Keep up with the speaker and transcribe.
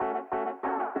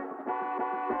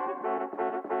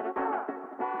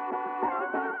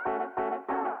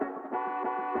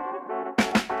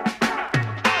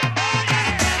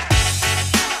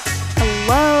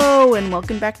Hello and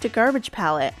welcome back to Garbage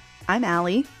Palette. I'm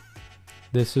Allie.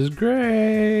 This is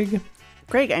Greg.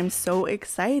 Greg, I'm so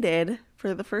excited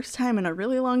for the first time in a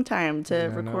really long time to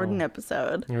record an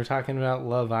episode. We're talking about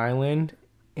Love Island,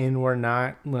 and we're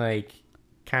not,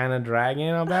 kind of dragging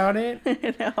about it.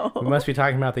 I know. We must be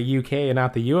talking about the UK and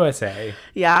not the USA.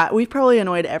 Yeah, we've probably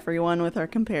annoyed everyone with our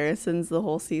comparisons the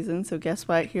whole season, so guess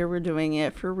what? Here we're doing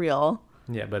it for real.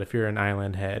 Yeah, but if you're an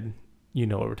island head, you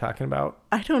know what we're talking about.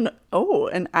 I don't know. Oh,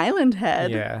 an island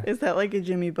head. Yeah. Is that like a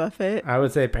Jimmy Buffett? I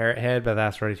would say parrot head, but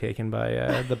that's already taken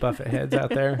by the Buffett heads out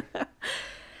there.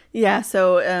 Yeah,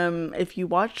 so if you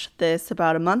watched this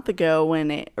about a month ago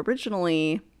when it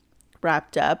originally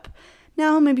wrapped up,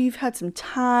 now maybe you've had some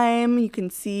time. You can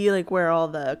see where all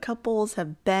the couples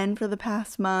have been for the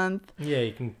past month. Yeah,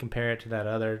 you can compare it to that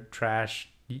other trash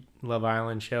Love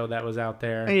Island show that was out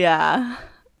there. Yeah.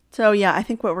 So yeah, I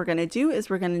think what we're going to do is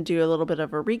we're going to do a little bit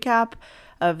of a recap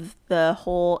of the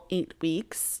whole 8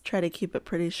 weeks, try to keep it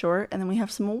pretty short, and then we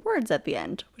have some awards at the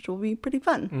end, which will be pretty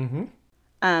fun.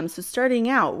 Mm-hmm. So starting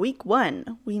out, week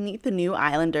 1, we meet the new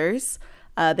Islanders.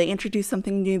 They introduced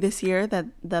something new this year that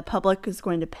the public is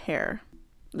going to pair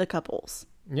the couples.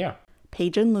 Yeah.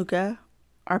 Paige and Luca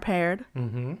are paired.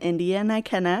 Mm-hmm. India and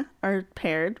Ikenna are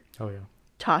paired. Oh, yeah.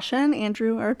 Tasha and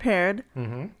Andrew are paired.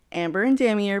 Mm-hmm. Amber and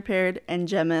Dami are paired. And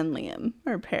Gemma and Liam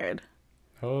are paired.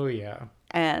 Oh, yeah.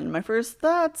 And my first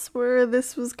thoughts were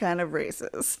this was kind of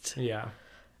racist. Yeah.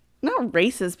 Not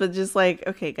racist, but just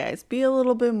okay, guys, be a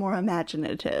little bit more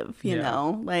imaginative, you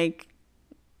know?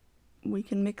 We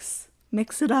can mix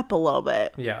it up a little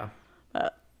bit. Yeah.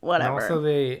 But whatever. And also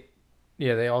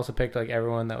they also picked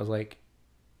everyone that was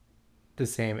the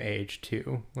same age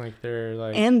too. They're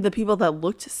and the people that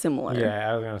looked similar. Yeah,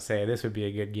 I was gonna say this would be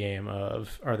a good game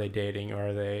of are they dating or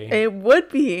are they It would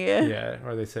be. Yeah,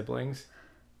 are they siblings?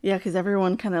 Yeah, because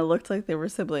everyone kind of looked like they were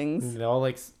siblings. They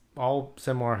all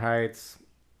similar heights,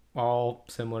 all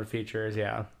similar features,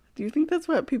 yeah. Do you think that's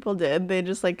what people did? They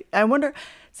just I wonder,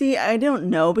 see, I don't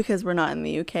know because we're not in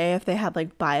the UK if they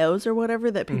had bios or whatever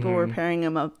that people were pairing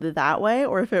them up that way,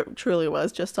 or if it truly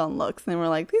was just on looks and they were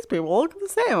like, these people look the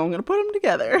same, I'm going to put them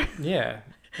together. Yeah.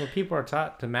 Well, people are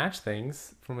taught to match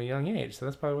things from a young age, so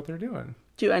that's probably what they're doing.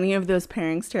 Do any of those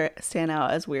pairings stand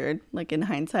out as weird, in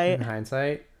hindsight? In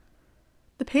hindsight?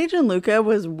 The Paige and Luca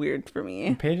was weird for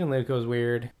me. Paige and Luca was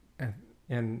weird,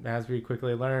 and as we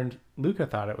quickly learned, Luca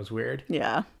thought it was weird.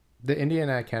 Yeah. The India and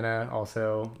Ikenna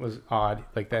also was odd.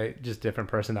 They just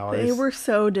different personalities. They were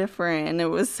so different, and it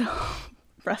was so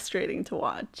frustrating to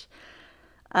watch.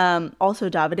 Also,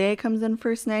 Davide comes in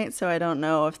first night, so I don't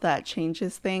know if that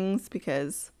changes things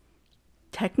because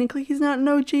technically he's not an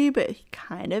OG, but he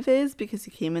kind of is because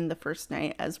he came in the first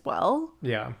night as well.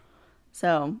 Yeah.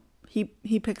 So he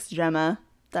picks Gemma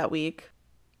that week.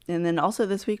 And then also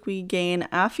this week we gain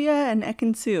Afia and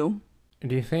Ekin-Su.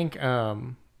 Do you think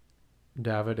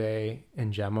Davide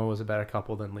and Gemma was a better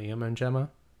couple than Liam and Gemma?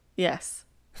 Yes.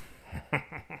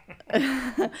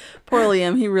 Poor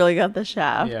Liam, he really got the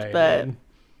shaft. Yeah, but did.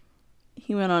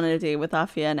 He went on a date with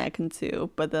Afia and Ekin-Su,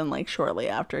 but then shortly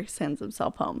after he sends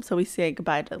himself home. So we say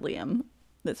goodbye to Liam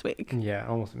this week. Yeah,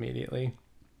 almost immediately.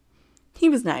 He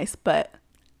was nice, but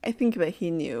I think that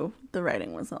he knew the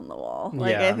writing was on the wall.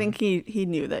 I think he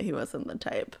knew that he wasn't the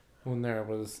type. When there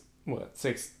was,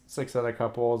 six other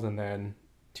couples and then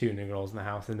 2 new girls in the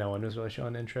house and no one was really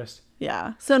showing interest.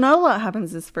 Yeah. So not a lot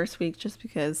happens this first week just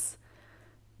because...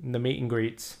 The meet and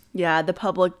greets. Yeah, the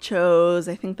public chose.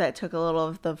 I think that took a little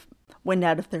of the wind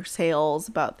out of their sails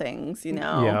about things,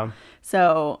 Yeah.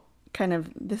 So kind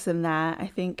of this and that. I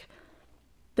think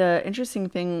the interesting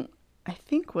thing,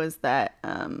 was that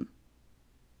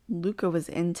Luca was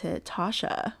into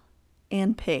Tasha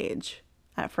and Paige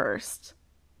at first.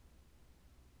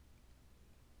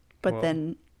 But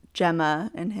then Gemma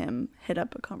and him hit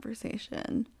up a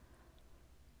conversation.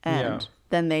 And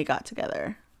then they got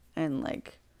together. And I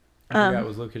forgot,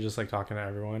 was Luca just talking to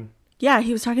everyone? Yeah,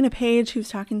 he was talking to Paige. He was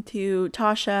talking to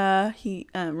Tasha. He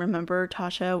remember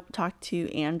Tasha talked to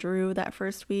Andrew that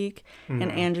first week,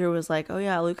 and Andrew was like, "Oh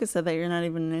yeah, Luca said that you're not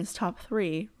even in his top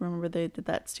 3. Remember they did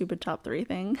that stupid top 3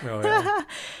 thing?" Oh yeah.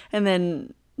 And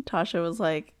then Tasha was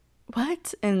like,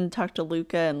 "What?" and talked to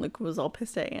Luca, and Luca was all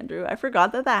pissed at Andrew. I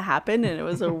forgot that desperate, and it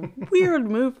was a weird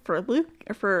move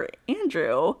for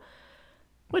Andrew.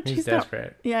 Which he's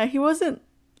desperate. Yeah, he wasn't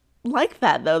like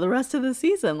that though the rest of the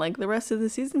season. The rest of the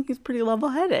season he's pretty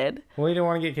level-headed. Well, he didn't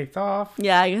want to get kicked off.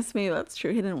 Yeah, I guess maybe that's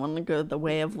true. He didn't want to go the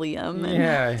way of Liam.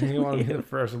 Yeah, he wanted to be the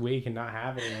first week and not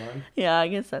have anyone. Yeah, I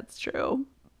guess that's true.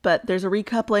 But there's a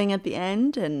recoupling at the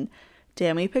end, and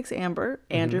Dami picks Amber,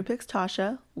 Andrew picks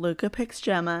Tasha, Luca picks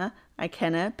Gemma,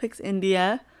 Ikenna picks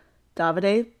India,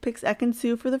 Davide picks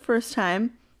Ekin-Su for the first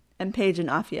time, and Paige and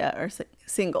Afia are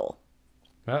single.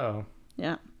 Uh-oh.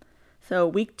 Yeah. So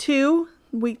week two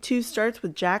starts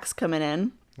with Jax coming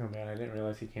in. Oh, man, I didn't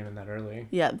realize he came in that early.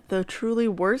 Yeah, the truly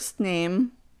worst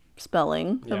name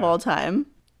spelling of all time.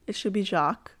 It should be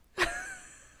Jacques.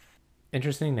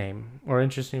 Interesting name, or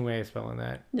interesting way of spelling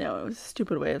that. No, it was a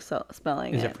stupid way of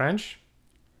spelling it. Is it French?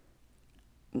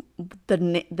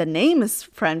 The name is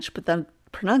French, but the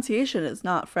pronunciation is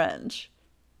not French.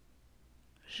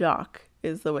 Jacques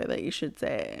is the way that you should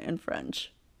say it in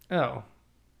French. Oh.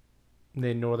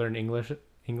 They Northern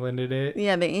Englanded it?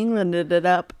 Yeah, they Englanded it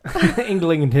up.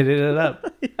 Englanded it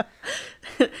up.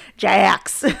 Yeah.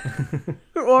 Jax.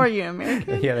 Or are you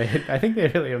American? Yeah, I think they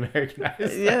really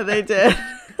Americanized. Yeah, they did.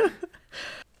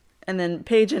 And then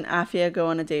Paige and Afia go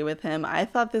on a date with him. I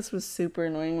thought this was super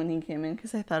annoying when he came in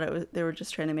because I thought they were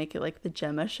just trying to make it like the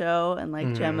Gemma show and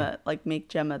like Gemma, like make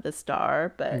Gemma the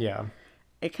star. But yeah,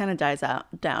 it kind of dies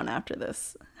down after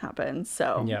this happens.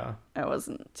 So yeah, I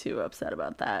wasn't too upset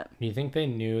about that. Do you think they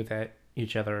knew that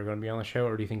each other were going to be on the show,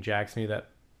 or do you think Jax knew that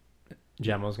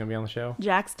Gemma was going to be on the show?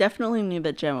 Jax definitely knew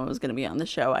that Gemma was going to be on the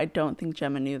show. I don't think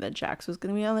Gemma knew that Jax was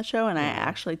going to be on the show, and I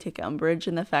actually take umbrage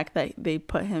in the fact that they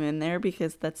put him in there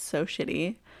because that's so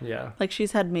shitty. Yeah. Like,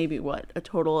 she's had maybe, a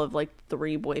total of,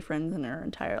 3 boyfriends in her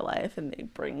entire life, and they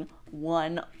bring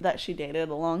one that she dated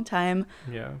a long time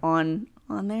on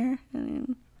there. I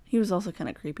mean, he was also kind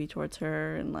of creepy towards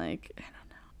her, and, I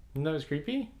don't know. That was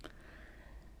creepy?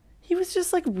 He was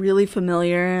just, really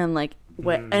familiar and,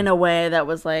 in a way that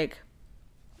was,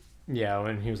 Yeah,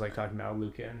 when he was talking about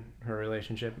Luca and her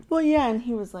relationship. Well, yeah, and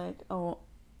he was like, oh,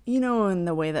 in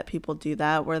the way that people do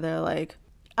that, where they're like,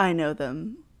 I know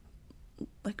them,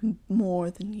 more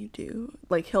than you do.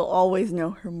 He'll always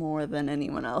know her more than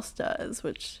anyone else does,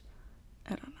 which,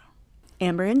 I don't know.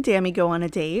 Amber and Dami go on a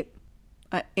date.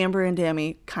 Amber and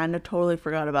Dami kind of totally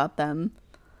forgot about them.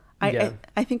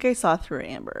 I think I saw through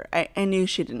Amber. I knew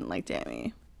she didn't like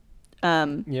Dami.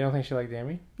 You don't think she liked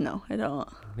Dami? No, I don't.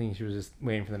 I think she was just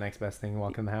waiting for the next best thing to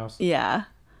walk in the house. Yeah.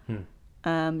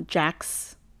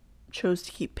 Jax chose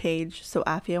to keep Paige, so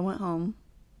Afia went home.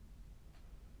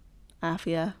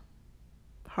 Afia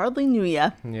hardly knew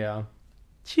ya. Yeah.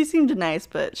 She seemed nice,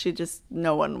 but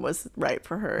no one was right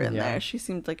for her in there. She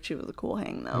seemed like she was a cool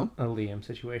hang, though. A Liam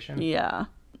situation. Yeah.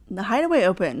 The Hideaway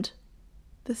opened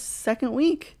the second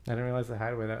week. I didn't realize the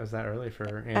Hideaway that was that early for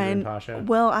Andrew and Tasha.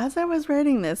 Well, as I was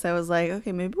writing this, I was like,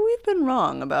 okay, maybe we've been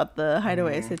wrong about the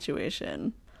Hideaway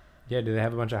situation. Yeah, did they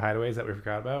have a bunch of Hideaways that we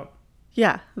forgot about?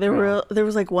 Yeah, there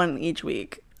was one each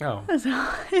week. Oh. So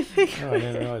I think. Oh, I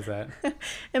didn't realize that.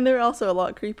 And they're also a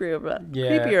lot creepier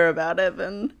about it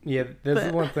than. Yeah, this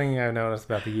is one thing I've noticed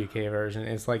about the UK version.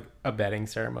 It's like a betting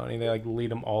ceremony. They lead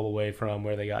them all the way from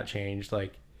where they got changed,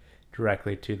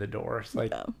 directly to the doors.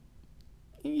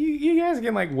 You guys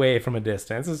can way from a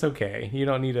distance. It's okay. You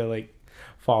don't need to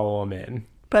follow them in.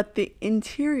 But the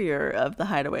interior of the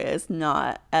Hideaway is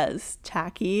not as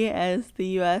tacky as the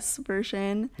US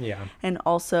version. Yeah. And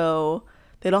also,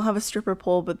 they don't have a stripper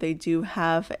pole, but they do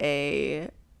have a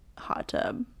hot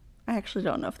tub. I actually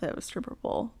don't know if they have a stripper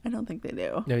pole. I don't think they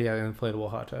do. No, yeah, an inflatable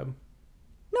hot tub.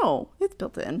 No, it's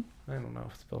built in. I don't know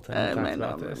if it's built in. It might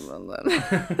not be built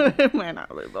in. It might not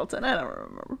be built in. I don't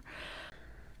remember.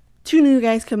 2 new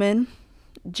guys come in,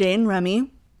 Jay and Remy,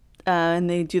 and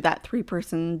they do that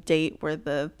 3-person date where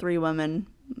the 3 women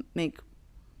make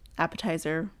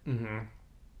appetizer,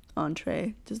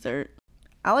 entree, dessert.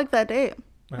 I like that date.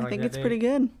 I think it's pretty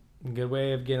good. Good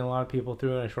way of getting a lot of people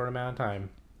through in a short amount of time.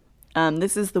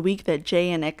 This is the week that Jay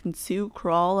and Ekin-Su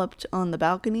crawl up on the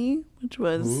balcony, which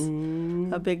was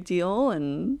a big deal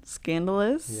and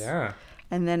scandalous. Yeah.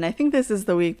 And then I think this is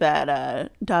the week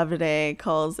that Davide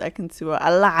calls Ekin-Su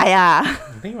a liar. I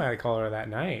think he might call her that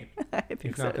night. I think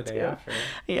if so not the day too. after.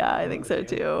 Yeah, I think so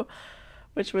too.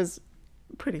 Which was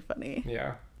pretty funny.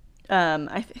 Yeah.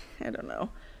 I don't know.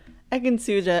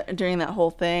 Ekin-Su during that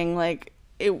whole thing,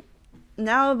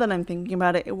 now that I'm thinking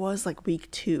about it, it was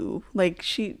week 2.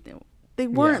 They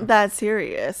weren't that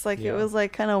serious. It was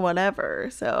kind of whatever.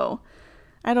 So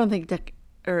I don't think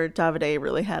Davide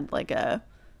really had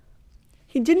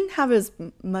he didn't have as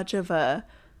much of a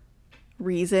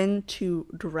reason to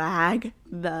drag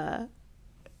the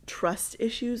trust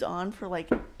issues on for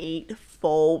 8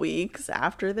 full weeks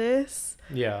after this.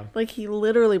 Yeah. He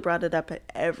literally brought it up at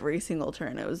every single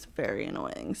turn. It was very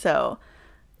annoying. So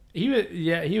he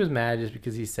was mad just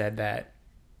because he said that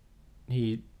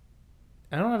I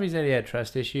don't know if he said he had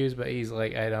trust issues, but he's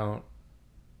I don't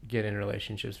get in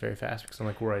relationships very fast because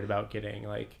I'm worried about getting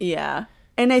Yeah.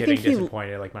 And I getting think he,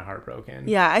 disappointed, like my heart broken.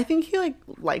 yeah, I think he like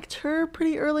liked her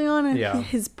pretty early on, and Yeah.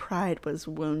 his pride was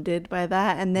wounded by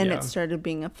that. And then Yeah. it started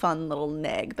being a fun little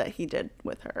nag that he did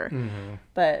with her. Mm-hmm.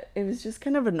 But it was just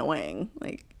kind of annoying.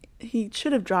 Like, he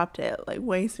should have dropped it like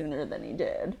way sooner than he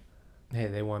did. Hey,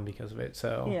 they won because of it,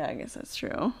 so. Yeah, I guess that's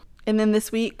true. And then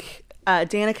this week,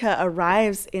 Danica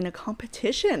arrives in a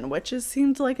competition, which just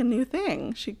seemed like a new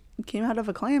thing. She came out of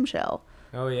a clamshell.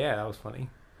 Oh, yeah, that was funny.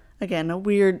 Again, a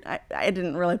weird... I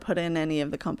didn't really put in any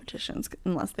of the competitions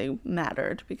unless they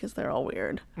mattered because they're all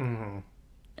weird. Mm-hmm.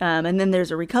 And then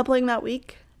there's a recoupling that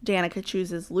week. Danica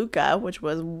chooses Luca, which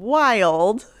was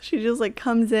wild. She just like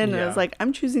comes in and is like,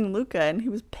 I'm choosing Luca. And he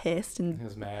was pissed He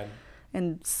was mad.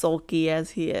 and sulky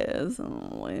as he is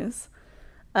always.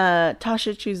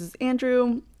 Tasha chooses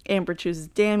Andrew. Amber chooses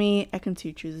Dami.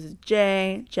 Ekansu chooses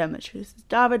Jay. Gemma chooses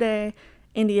Davide.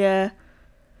 India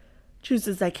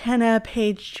chooses Ikenna.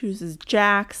 Paige chooses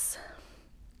Jax.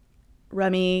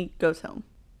 Remy goes home.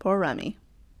 Poor Remy.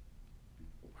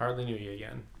 Hardly knew you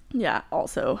again. Yeah,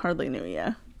 also hardly knew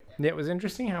ya. It was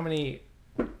interesting how many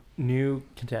new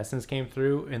contestants came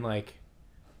through and like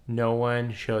no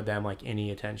one showed them like any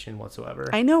attention whatsoever.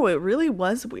 I know, it really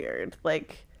was weird.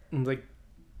 Like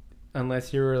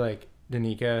unless you were like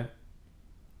Danica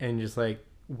and just like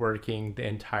working the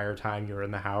entire time you were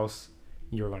in the house,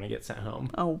 you were going to get sent home.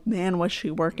 Oh man, was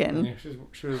she working? Yeah,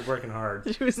 she was working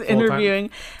hard. She was interviewing.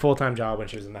 Full-time job when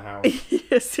she was in the house.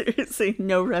 Yeah, seriously,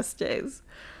 no rest days.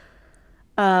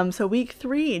 So week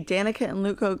 3, Danica and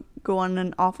Luca go on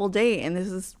an awful date, and this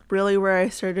is really where I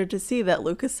started to see that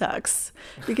Luca sucks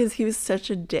because he was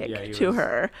such a dick to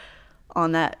her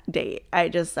on that date. I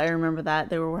remember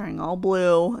that they were wearing all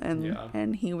blue,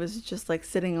 and he was just like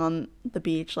sitting on the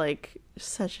beach like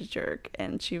such a jerk,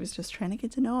 and she was just trying to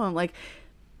get to know him. Like,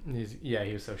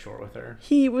 he was so short with her.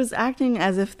 He was acting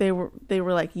as if they were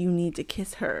like, you need to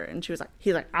kiss her, and she was like,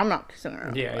 he's like, I'm not kissing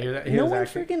her. Yeah, like, he no was one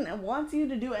acting, freaking wants you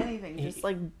to do anything. Just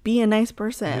like be a nice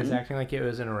person. He was acting like it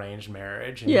was an arranged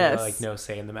marriage, and yes, he had, like no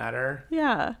say in the matter.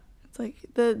 Yeah, it's like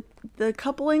the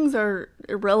couplings are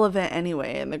irrelevant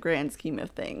anyway in the grand scheme of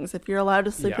things. If you're allowed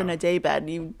to sleep in a day bed,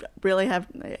 it really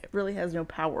has no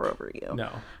power over you.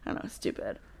 No, I don't know,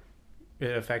 stupid.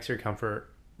 It affects your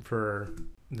comfort for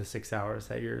the 6 hours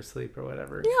that you're asleep or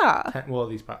whatever. Yeah.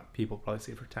 These people probably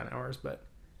sleep for 10 hours, but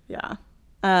yeah.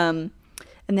 And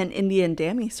then India and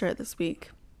Dami start this week.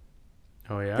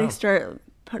 Oh yeah. They start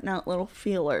putting out little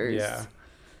feelers. Yeah.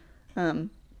 And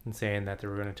saying that they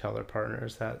were going to tell their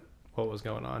partners that what was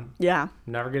going on. Yeah.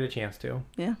 Never get a chance to.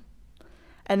 Yeah.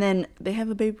 And then they have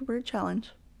a baby bird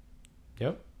challenge.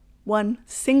 Yep. One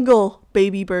single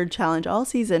baby bird challenge all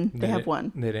season. They have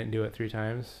one. They didn't do it 3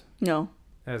 times. No.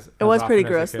 As it was pretty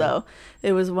gross though.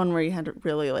 It was one where you had to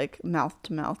really like mouth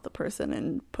to mouth the person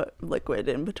and put liquid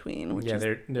in between. Which is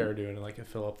they're doing like a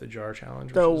fill up the jar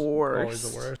challenge. The which is worst.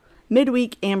 Always the worst.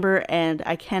 Midweek, Amber and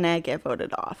Ikenna get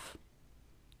voted off,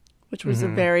 which was a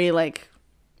very like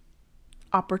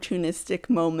opportunistic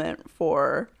moment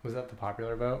for. Was that the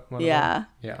popular vote? Yeah.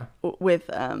 Yeah.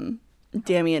 With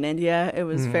Dami and India, it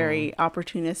was very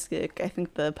opportunistic. I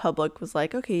think the public was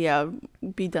like, okay, yeah,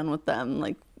 be done with them.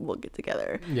 Like, we'll get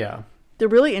together. Yeah. The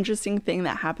really interesting thing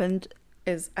that happened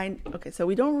is so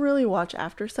we don't really watch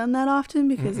After Sun that often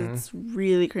because it's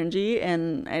really cringy,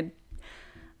 and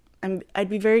I'd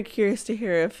be very curious to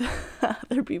hear if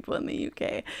other people in the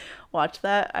UK watch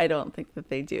that. I don't think that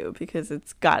they do because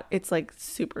it's like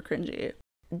super cringy.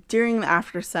 During the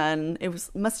After Sun,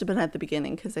 must have been at the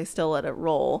beginning because they still let it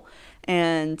roll,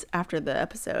 and after the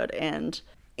episode, and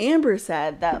Amber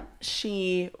said that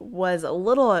she was a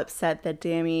little upset that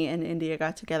Dami and India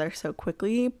got together so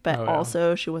quickly, but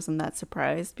also she wasn't that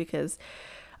surprised because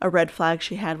a red flag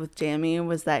she had with Dami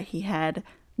was that he had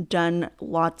done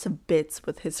lots of bits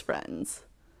with his friends,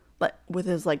 like with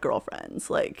his like girlfriends,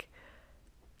 like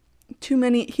too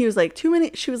many. She was like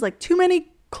too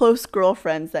many close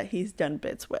girlfriends that he's done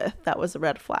bits with. That was a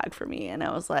red flag for me, and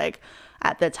I was like,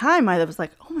 at the time I was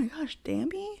like, oh my gosh,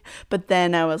 Dami. But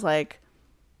then I was like,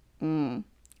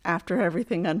 after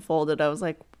everything unfolded, I was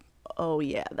like, oh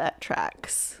yeah, that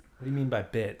tracks. What do you mean by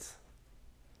bits?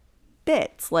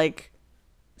 Bits, like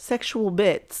sexual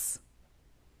bits.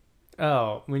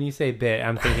 Oh, when you say bit,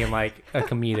 I'm thinking like a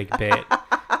comedic bit.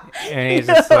 And he's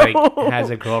just like has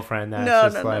a girlfriend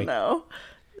that's no.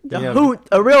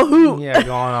 A real hoot. Yeah,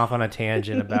 going off on a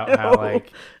tangent about how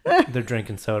like they're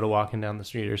drinking soda walking down the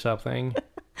street or something.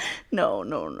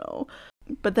 No.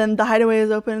 But then the Hideaway is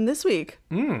open this week.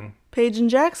 Paige and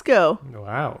Jax go.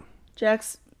 Wow.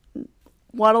 Jax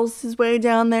waddles his way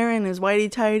down there in his whitey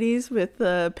tighties with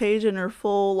Paige in her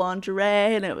full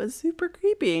lingerie, and it was super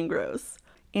creepy and gross.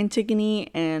 Antigone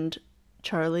and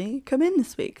Charlie come in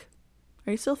this week.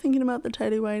 Are you still thinking about the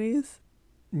tidy whities?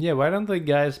 Yeah, why don't the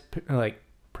guys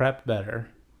prep better?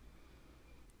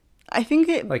 I think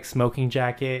it Like smoking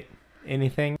jacket,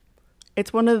 anything.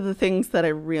 it's one of the things that I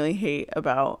really hate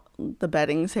about the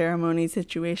bedding ceremony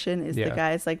situation is the Yeah.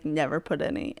 guys like never put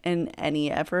any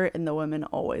effort, and the women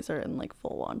always are in like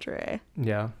full lingerie.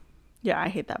 Yeah. Yeah, I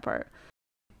hate that part.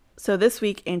 So this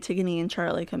week, Antigone and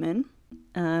Charlie come in,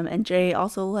 and Jay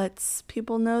also lets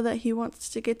people know that he wants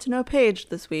to get to know Paige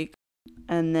this week.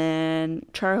 And then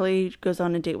Charlie goes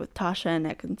on a date with Tasha and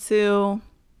Ekin-Su.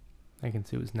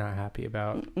 Ekin-Su was not happy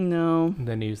about No.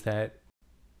 the news that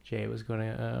Jay was going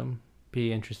to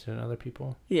be interested in other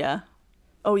people. Yeah.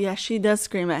 Oh yeah, she does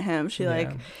scream at him.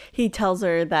 He tells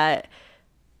her that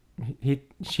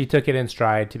she took it in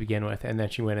stride to begin with, and then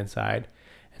she went inside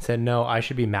and said, "No, I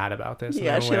should be mad about this." And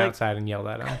then went outside and yelled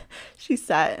at him. She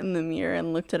sat in the mirror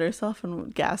and looked at herself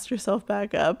and gassed herself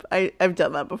back up. I've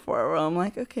done that before where I'm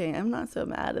like, okay, I'm not so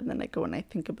mad, and then I go and I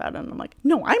think about it and I'm like,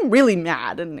 no, I'm really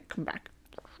mad, and I come back.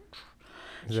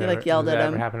 She yelled at him. Does that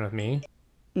ever happen with me?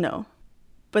 No.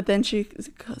 But then she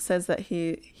says that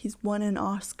he's won an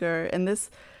Oscar. And this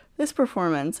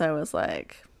performance, I was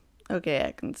like, okay,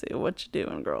 I can see what you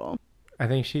doing, girl. I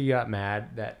think she got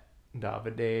mad that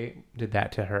Davide did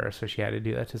that to her, so she had to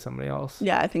do that to somebody else.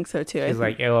 Yeah, I think so too. She's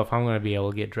like, oh, if I'm going to be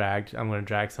able to get dragged, I'm going to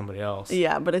drag somebody else.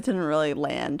 Yeah, but it didn't really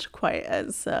land quite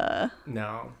as...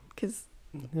 No. Because...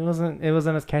 It wasn't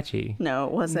as catchy. No,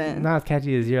 it wasn't. Not as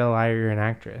catchy as You're a Liar, You're an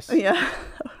Actress. Yeah,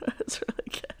 it's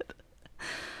really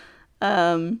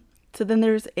good. So then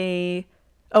there's and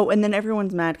then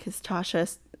everyone's mad because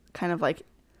Tasha kind of like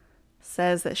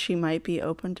says that she might be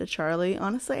open to Charlie.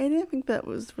 Honestly, I didn't think that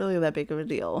was really that big of a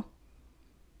deal.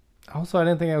 Also, I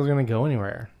didn't think I was going to go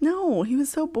anywhere. No, he was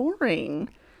so boring.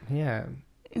 Yeah.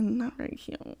 And not very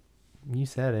cute. You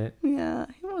said it. Yeah,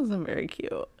 he wasn't very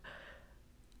cute.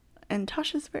 And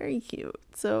Tasha's very cute.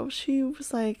 So she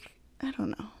was like, I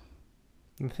don't know.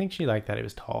 I think she liked that he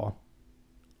was tall.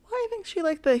 Well, I think she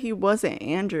liked that he wasn't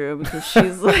Andrew because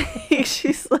she's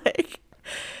like,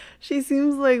 she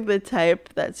seems like the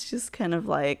type that's just kind of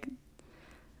like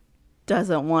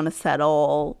doesn't want to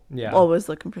settle. Yeah. Always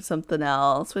looking for something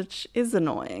else, which is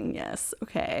annoying. Yes.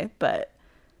 Okay. But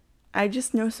I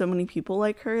just know so many people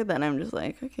like her that I'm just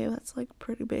like, okay, that's like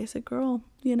pretty basic girl,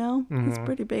 you know? It's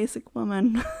pretty basic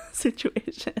woman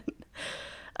situation.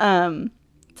 So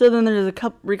then there's a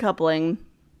recoupling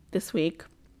this week.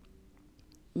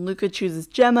 Luca chooses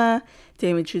Gemma,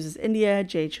 Damon chooses India,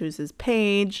 Jay chooses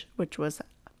Paige, which was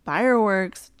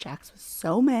fireworks. Jax was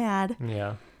so mad.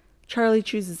 Yeah. Charlie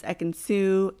chooses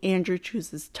Ekin-Su, Andrew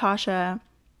chooses Tasha,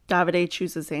 Davide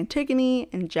chooses Antigone,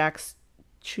 and Jax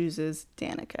chooses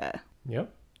Danica.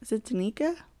 Yep. Is it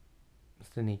Danica? It's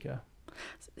Danica.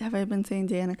 Have I been saying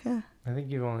Danica? I think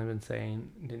you've only been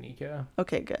saying Danica.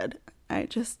 Okay, good.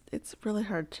 It's really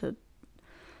hard to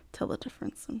tell the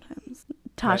difference sometimes.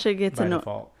 Tasha gets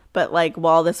annoyed. But like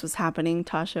while this was happening,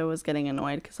 Tasha was getting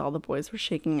annoyed because all the boys were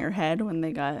shaking her head when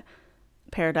they got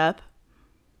paired up.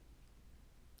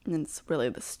 And it's really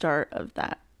the start of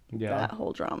that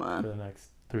whole drama. For the next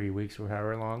 3 weeks or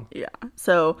however long. Yeah.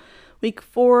 So week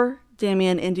 4,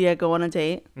 Damian and India go on a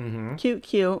date. Mm-hmm.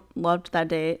 Cute. Loved that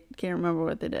date. Can't remember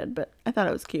what they did, but I thought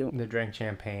it was cute. They drank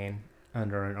champagne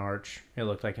under an arch. It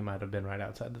looked like it might have been right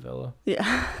outside the villa.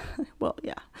 Yeah. Well,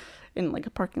 yeah. In like a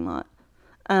parking lot.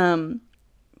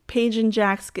 Paige and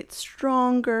Jax get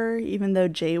stronger, even though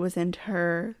Jay was into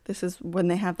her. This is when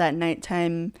they have that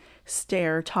nighttime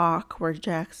stare talk where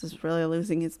Jax is really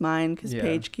losing his mind because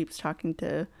Paige keeps talking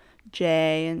to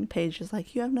Jay, and Paige is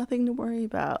like, you have nothing to worry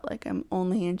about. Like, I'm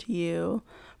only into you.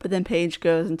 But then Paige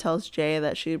goes and tells Jay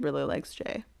that she really likes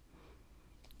Jay.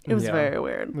 It was very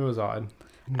weird. It was odd.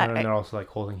 And they're also like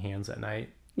holding hands at night.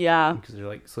 Yeah. Because they're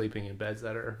like sleeping in beds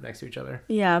that are next to each other.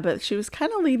 Yeah, but she was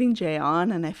kind of leading Jay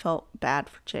on, and I felt bad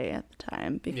for Jay at the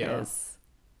time because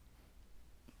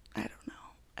I don't know.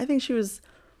 I think she was,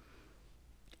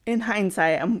 in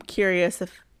hindsight, I'm curious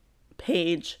if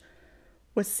Paige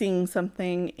was seeing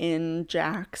something in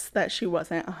Jax that she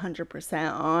wasn't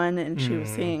 100% on, and she was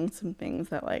seeing some things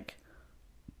that like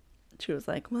she was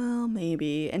like, well,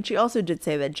 maybe. And she also did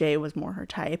say that Jay was more her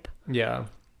type. Yeah.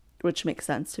 Which makes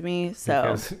sense to me. So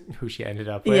because who she ended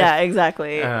up with. Yeah,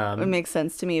 exactly. It makes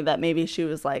sense to me that maybe she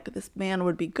was like, this man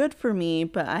would be good for me,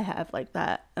 but I have like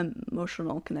that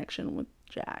emotional connection with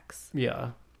Jax.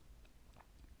 Yeah.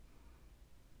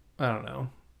 I don't know.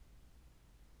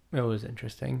 It was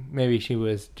interesting. Maybe she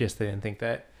was just didn't think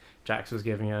that Jax was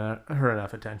giving her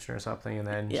enough attention or something, and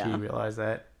then she realized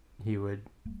that he would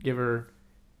give her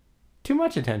too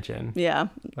much attention. Yeah.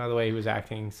 By the way he was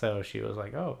acting, so she was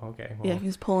like, oh, okay. Well, Yeah, he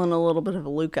was pulling a little bit of a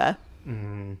Luca.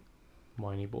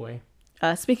 Whiny boy.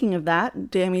 Speaking of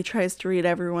that, Dammy tries to read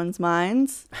everyone's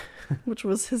minds, which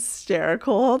was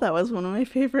hysterical. That was one of my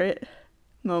favorite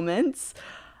moments.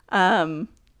 And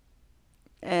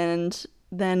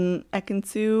then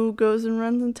Ekin-Su goes and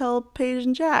runs and tells Paige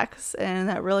and Jax, and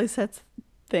that really sets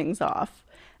things off.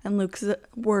 And Luke's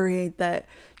worried that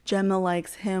Gemma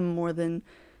likes him more than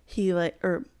he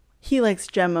likes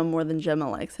Gemma more than Gemma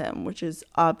likes him, which is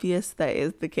obvious that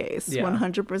is the case. Yeah.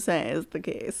 100% is the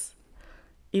case.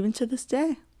 Even to this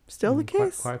day, still the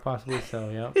case. Quite possibly so,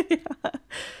 yeah.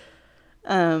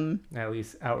 At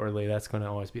least outwardly, that's going to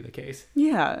always be the case.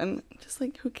 Yeah, and just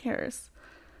like, who cares?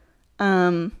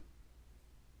 Then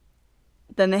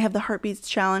they have the Heartbeats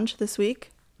Challenge this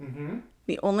week. Mm-hmm.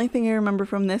 The only thing I remember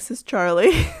from this is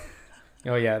Charlie.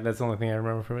 Oh, yeah, that's the only thing I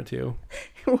remember from it, too.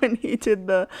 When he did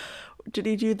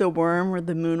he do the worm or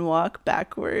the moonwalk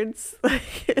backwards?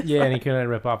 Yeah, and he couldn't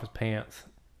rip off his pants.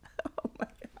 Oh, my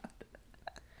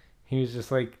God. He was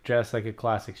just, like, dressed like a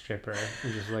classic stripper.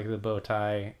 And just, like, the bow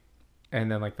tie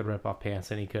and then, like, the rip-off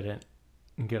pants, and he couldn't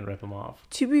rip them off.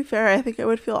 To be fair, I think I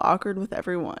would feel awkward with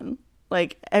everyone.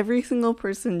 Like, every single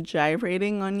person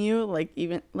gyrating on you, like,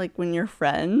 even, like, when you're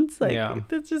friends. Like,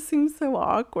 that just seems so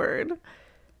awkward.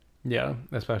 Yeah,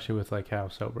 especially with, like, how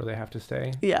sober they have to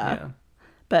stay. Yeah.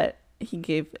 But he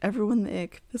gave everyone the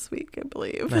ick this week, I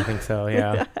believe. I think so,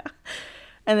 yeah.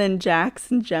 And then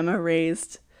Jax and Gemma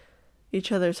raised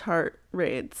each other's heart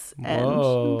rates.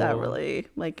 And that really,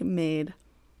 like, made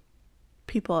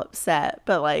people upset.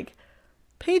 But, like,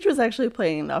 Paige was actually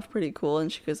playing it off pretty cool,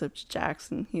 and she goes up to Jax,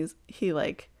 and he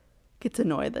like, gets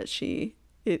annoyed that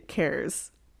it cares.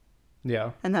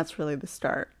 Yeah. And that's really the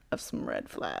start of some red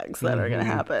flags that are going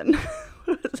to happen.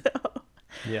 So.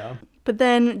 Yeah. But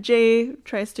then Jay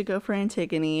tries to go for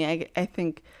Antigone. I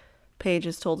think Paige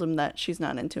has told him that she's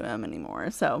not into him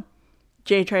anymore. So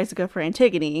Jay tries to go for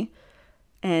Antigone,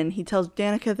 and he tells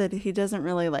Danica that he doesn't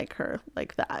really like her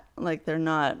like that. Like, they're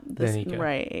not this Danica.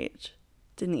 right age.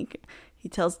 Danica. He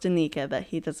tells Danica that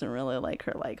he doesn't really like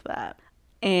her like that.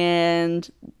 And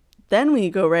then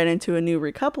we go right into a new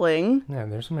recoupling. Yeah,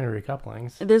 there's so many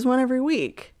recouplings. There's one every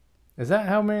week. Is that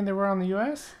how many there were on the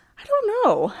U.S.? I don't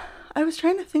know. I was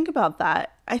trying to think about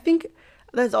that. I think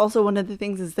that's also one of the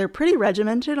things is they're pretty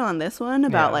regimented on this one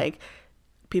about like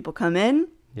people come in,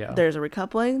 there's a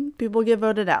recoupling, people get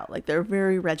voted out. Like, they're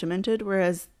very regimented,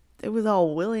 whereas it was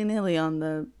all willy-nilly on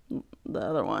the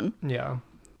other one. Yeah.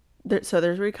 So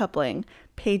there's recoupling.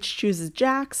 Paige chooses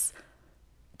Jax,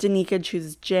 Danica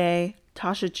chooses Jay,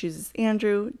 Tasha chooses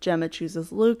Andrew, Gemma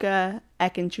chooses Luca,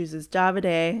 Ekin chooses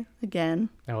Davide again.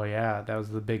 Oh, yeah, that was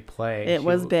the big play. It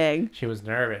was big. She was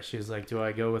nervous. She was like, do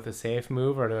I go with a safe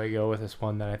move or do I go with this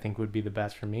one that I think would be the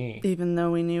best for me? Even though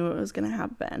we knew it was going to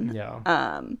happen.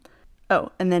 Yeah.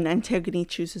 And then Antigone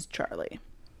chooses Charlie.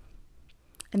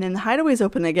 And then the hideaway's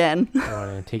open again. Oh,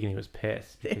 and Antigone was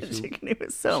pissed. Antigone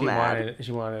was so mad.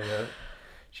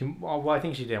 Well, I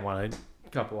think she didn't want to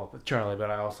couple up with Charlie, but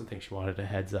I also think she wanted a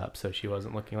heads up so she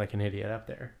wasn't looking like an idiot up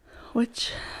there.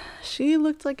 Which, she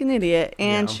looked like an idiot,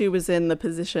 and she was in the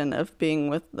position of being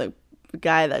with the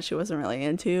guy that she wasn't really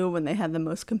into when they had the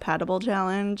most compatible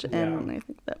challenge, and I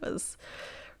think that was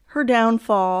her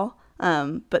downfall.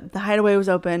 But the hideaway was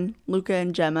open. Luca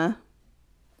and Gemma.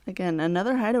 Again,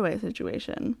 another hideaway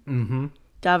situation. Mm-hmm.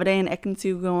 Davide and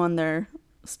Ekin-Su go on their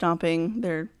stomping,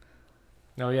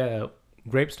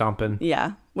 grape stomping.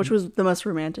 Yeah, which was the most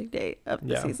romantic date of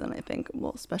the season, I think.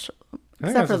 Well,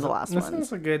 except for the last one. This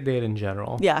is a good date in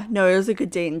general. Yeah, no, it was a good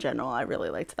date in general. I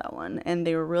really liked that one. And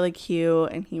they were really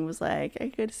cute, and he was like, I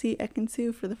could see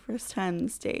Ekin-Su for the first time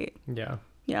this date. Yeah.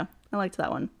 Yeah, I liked that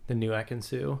one. The new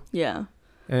Ekin-Su. Yeah.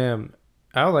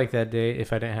 I would like that date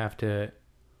if I didn't have to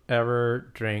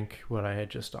ever drink what I had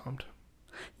just stomped.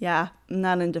 Yeah, I'm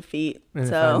not in defeat.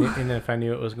 And if I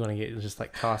knew it was going to get just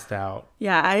like tossed out.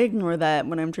 Yeah, I ignore that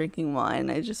when I'm drinking wine.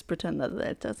 I just pretend that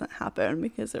it doesn't happen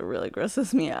because it really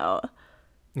grosses me out.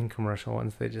 In commercial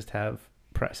ones, they just have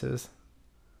presses.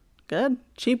 Good.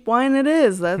 Cheap wine it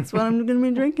is. That's what I'm going to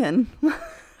be drinking.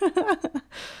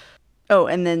 Oh,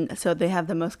 and then, so they have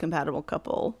the most compatible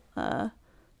couple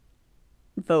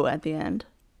vote at the end.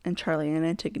 And Charlie and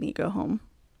Antigone go home.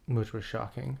 Which was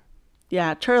shocking.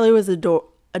 Yeah, Charlie was a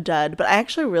dud, but I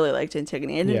actually really liked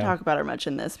Antigone. I didn't talk about her much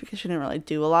in this because she didn't really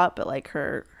do a lot, but like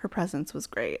her presence was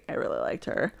great. I really liked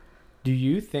her. Do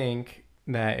you think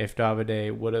that if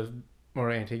Davide would have, or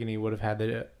Antigone would have had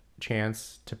the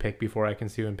chance to pick before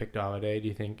Ekin-Su and pick Davide, do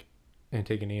you think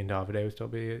Antigone and Davide would still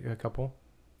be a couple?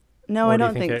 No, I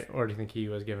don't think. Or do you think he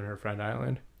was giving her Friend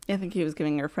Island? I think he was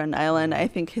giving her Friend Island. I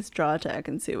think his draw to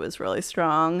Ekin-Su was really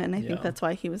strong, and I think that's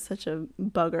why he was such a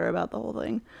bugger about the whole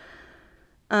thing.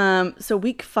 So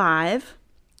week 5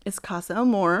 is Casa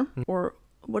Amor, or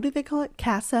what do they call it?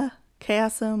 Casa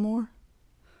Amor.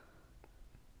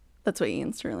 That's what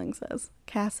Ian Sterling says.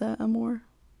 Casa Amor.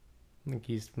 I think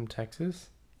he's from Texas.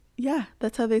 Yeah,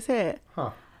 that's how they say it.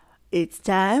 Huh. It's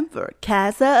time for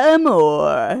Casa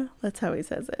Amor. That's how he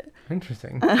says it.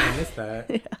 Interesting. I missed that.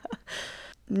 Yeah.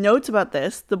 Notes about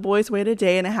this. The boys wait a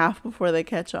day and a half before they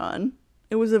catch on.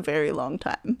 It was a very long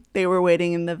time. They were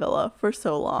waiting in the villa for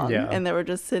so long. Yeah. And they were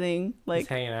just sitting like... Just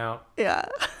hanging out. Yeah.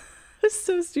 It's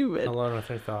so stupid. Alone with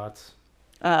their thoughts.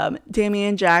 Damie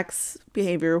and Jack's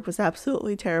behavior was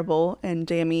absolutely terrible. And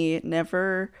Damie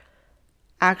never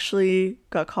actually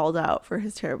got called out for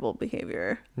his terrible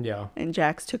behavior. Yeah. And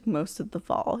Jax took most of the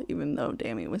fall, even though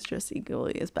Damie was just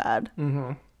equally as bad.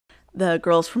 Mm-hmm. The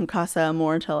girls from Casa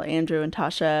Amor tell Andrew and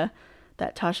Tasha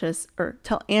that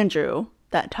tell Andrew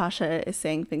that Tasha is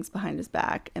saying things behind his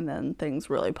back, and then things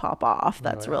really pop off.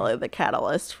 That's really the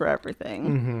catalyst for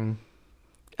everything.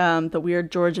 Mm-hmm. The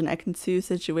weird George and Ekin-Su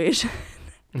situation.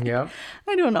 Yep.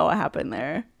 I don't know what happened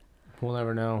there. We'll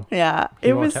never know. Yeah,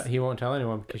 He won't tell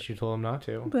anyone because you told him not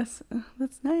to.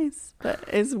 That's nice, but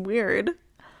it's weird.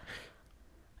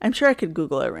 I'm sure I could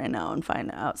Google it right now and find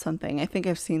out something. I think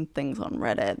I've seen things on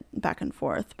Reddit back and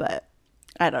forth, but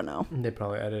I don't know. They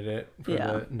probably edit it for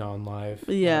the non-live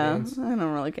audience. I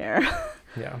don't really care.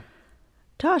 Yeah.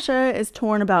 Tasha is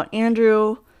torn about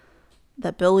Andrew,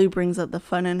 that Billy brings up the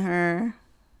fun in her.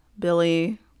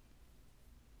 Billy,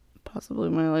 possibly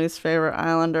my least favorite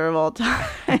Islander of all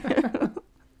time.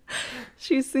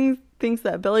 She thinks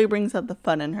that Billy brings up the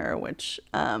fun in her, which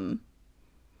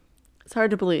it's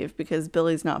hard to believe because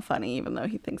Billy's not funny, even though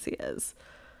he thinks he is.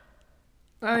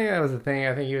 I think that was the thing.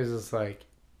 I think he was just like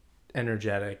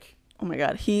energetic. Oh my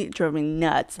god, he drove me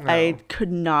nuts. No. I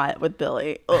could not with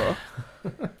Billy. Ugh.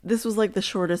 This was like the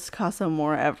shortest Casa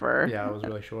Amor ever. Yeah, it was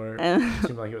really short. And It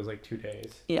seemed like it was like 2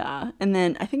 days. yeah, and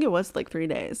then I think it was like 3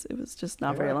 days. It was just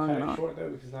not very long at all. Short though,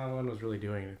 because not one was really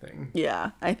doing anything.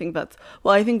 Yeah, I think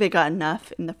I think they got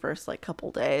enough in the first like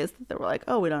couple days that they were like,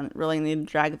 oh, we don't really need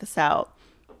to drag this out.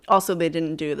 Also, they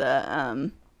didn't do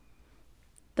the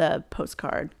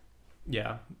postcard.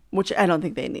 Yeah. Which I don't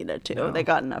think they needed to. No. They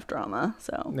got enough drama,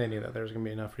 so. They knew that there was going to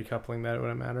be enough recoupling that it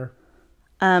wouldn't matter.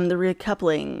 The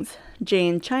recouplings.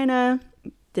 Jane, China,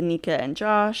 Danica and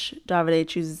Josh. Davide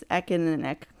chooses Ekin and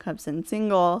Ekin comes in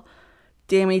single.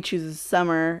 Damie chooses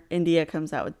Summer. India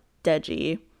comes out with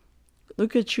Deji.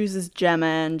 Luca chooses Gemma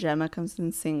and Gemma comes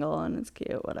in single and it's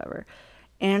cute, whatever.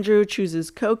 Andrew chooses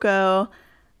Coco.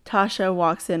 Tasha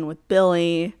walks in with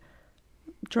Billy.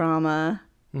 Drama.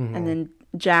 Mm-hmm. And then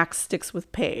Jax sticks with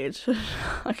Paige,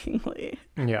 shockingly.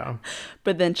 Yeah.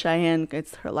 But then Cheyenne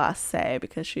gets her last say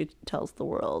because she tells the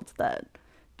world that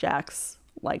Jax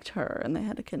liked her and they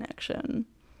had a connection.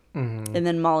 Mm-hmm. And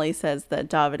then Molly says that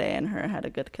Davide and her had a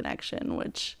good connection,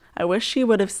 which I wish she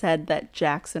would have said that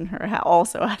Jax and her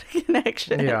also had a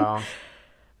connection. Yeah.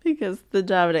 Because the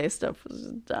Davide stuff was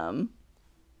just dumb.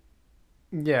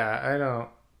 Yeah, I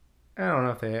don't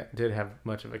know if they did have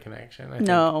much of a connection.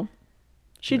 No.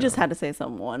 She just had to say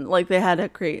someone. Like, they had to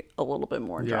create a little bit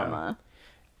more drama.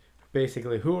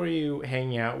 Basically, who are you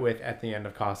hanging out with at the end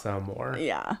of Casa Amor?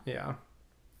 Yeah. Yeah.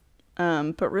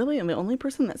 But really, the only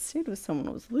person that stayed with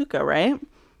someone was Luca, right?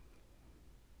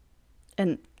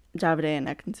 And Davide and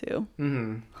Ekin-Su.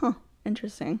 Mm-hmm. Huh.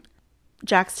 Interesting.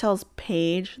 Jax tells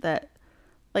Paige that,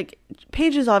 like,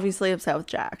 Paige is obviously upset with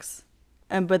Jax.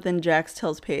 But then Jax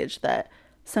tells Paige that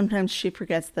sometimes she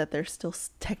forgets that they're still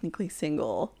technically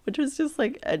single, which was just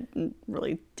like a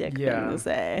really dick thing to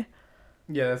say.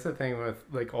 Yeah, that's the thing with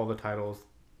like all the titles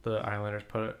the Islanders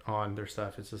put on their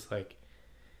stuff. It's just like,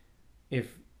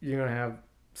 if you're gonna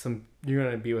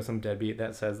be with some deadbeat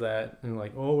that says that and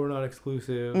like, oh, we're not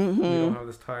exclusive, we don't have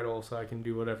this title, so I can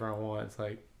do whatever I want. It's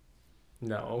like,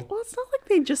 no. Well, it's not like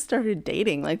they just started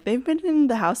dating. Like, they've been in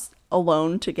the house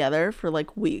alone together for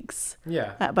like weeks.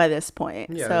 Yeah. By this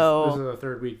point. Yeah. So this is the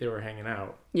 3rd week they were hanging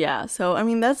out. yeah. So I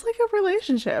mean, that's like a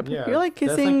relationship. Yeah. You're like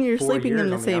kissing. Like you're 4 sleeping in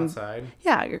the years same. outside.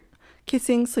 Yeah, you're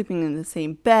kissing, sleeping in the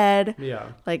same bed.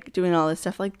 Yeah. Like doing all this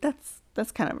stuff. Like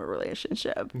that's kind of a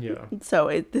relationship. Yeah.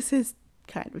 So this is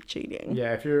kind of cheating.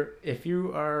 Yeah. If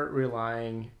you are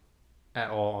relying at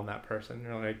all on that person,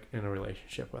 you're like in a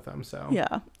relationship with them. So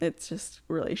Yeah, it's just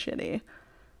really shitty.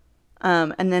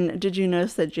 And then did you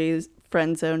notice that Jay's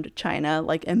friend zoned China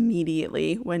like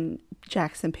immediately when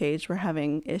Jax and Paige were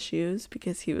having issues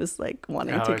because he was like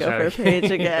wanting to go for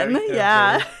Paige again?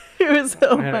 Yeah. It was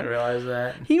so I didn't funny. realize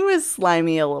that. He was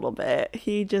slimy a little bit.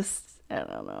 He just, I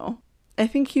don't know. I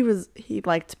think he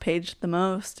liked Paige the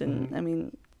most, and I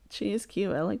mean, she is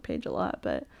cute. I like Paige a lot,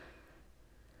 but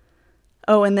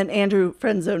and then Andrew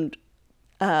friend zoned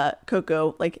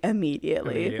Coco like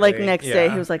immediately. Like next day,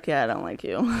 he was like, "Yeah, I don't like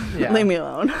you. Leave me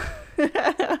alone."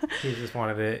 He just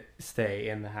wanted to stay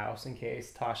in the house in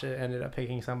case Tasha ended up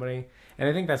picking somebody, and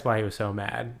I think that's why he was so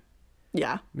mad.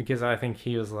 Yeah, because I think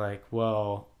he was like,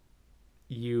 "Well,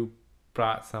 you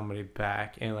brought somebody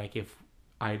back, and like if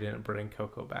I didn't bring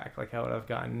Coco back, like I would have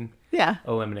gotten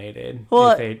eliminated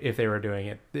if they were doing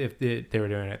it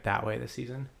that way this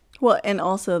season." Well, and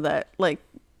also that like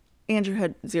Andrew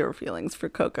had zero feelings for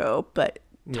Coco, but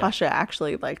Tasha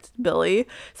actually liked Billy,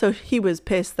 so he was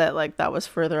pissed that like that was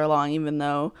further along, even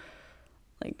though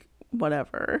like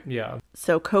whatever. Yeah.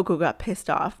 So Coco got pissed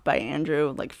off by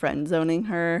Andrew like friend zoning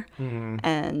her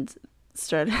and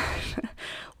started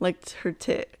licked her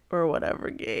tit or whatever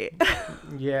gate.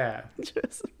 Yeah.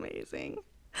 Just amazing.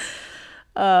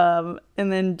 And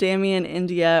then Dami and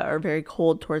India are very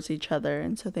cold towards each other,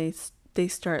 and so they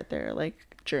start their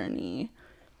like journey.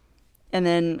 And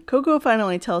then Coco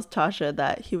finally tells Tasha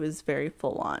that he was very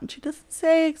full on. She doesn't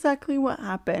say exactly what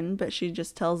happened, but she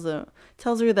just tells her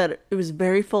that it was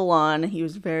very full on. He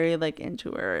was very like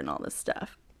into her and all this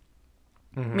stuff.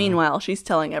 Meanwhile, she's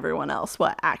telling everyone else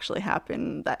what actually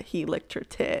happened, that he licked her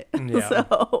tit. Yeah.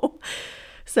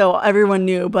 So everyone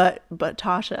knew, but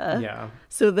Tasha. Yeah.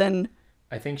 So then,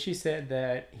 I think she said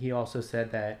that he also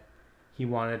said that he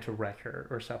wanted to wreck her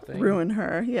or something. Ruin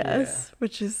her, yes,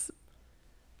 which is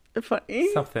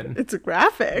funny. Something. It's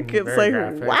graphic. It's very like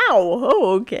graphic. Wow.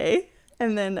 Oh, okay.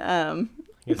 And then I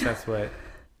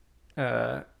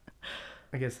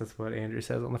guess that's what Andrew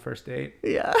says on the first date.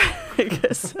 Yeah, I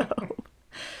guess so.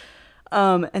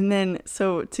 And then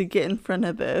so to get in front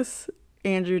of this,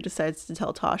 Andrew decides to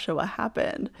tell Tasha what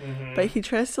happened, but he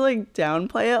tries to like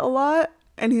downplay it a lot,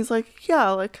 and he's like, "Yeah,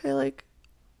 like I like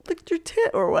licked your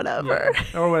tit or whatever."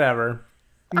 Yeah, or whatever.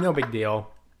 No big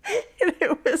deal. And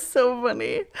it was so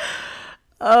funny.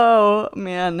 Oh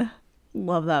man,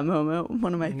 love that moment.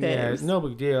 One of my faves. Yeah, it's no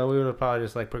big deal. We would have probably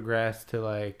just like progressed to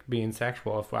like being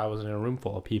sexual if I was in a room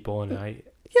full of people and I.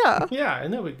 Yeah,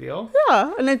 no big deal.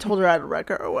 Yeah, and I told her I had a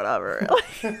record or whatever.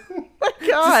 Like, my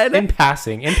God. In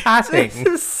passing. This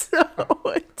is so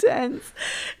intense.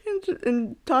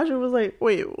 And Tasha was like,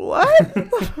 "Wait, what the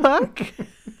fuck?"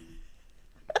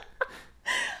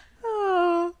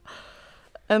 Oh.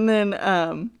 And then,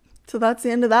 so that's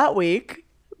the end of that week.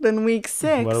 Then week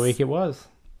 6. What a week it was.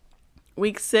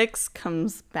 Week 6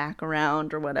 comes back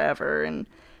around or whatever, and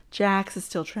Jax is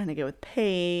still trying to get with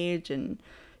Paige, and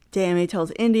Dami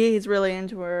tells India he's really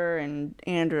into her, and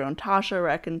Andrew and Tasha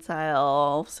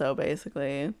reconcile. So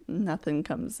basically, nothing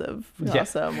comes of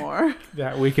Gossa more.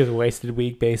 That week is a wasted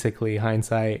week, basically,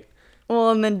 hindsight.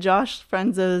 Well, and then Josh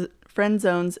friend zones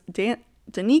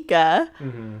Danica,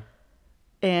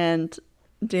 and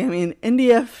Dami and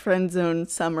India friend zone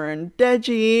Summer and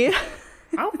Deji.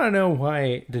 I want to know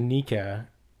why Danica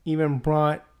even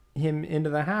brought him into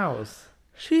the house.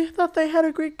 She thought they had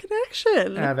a great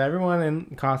connection. Out of everyone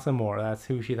in Casa More, that's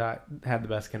who she thought had the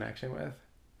best connection with.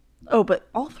 Oh, but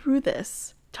all through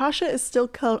this, Tasha is still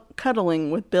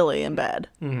cuddling with Billy in bed.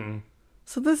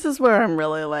 So this is where I'm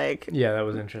really like... Yeah, that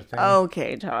was interesting.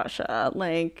 Okay, Tasha.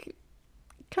 Like,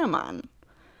 come on.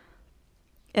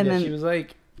 And then she was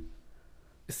like...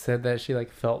 Said that she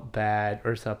like felt bad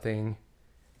or something.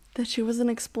 That she wasn't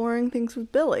exploring things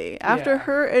with Billy. After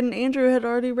her and Andrew had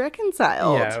already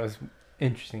reconciled. Yeah, it was...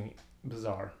 Interesting.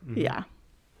 Bizarre. Yeah.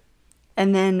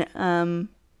 And then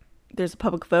there's a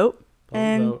public vote.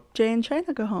 Jay and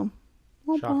China go home.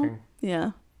 Shocking.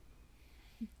 Yeah.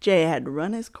 Jay had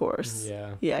run his course.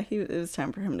 Yeah. Yeah, it was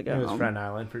time for him to go home. It was Friend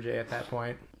Island for Jay at that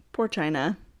point. Poor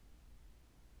China.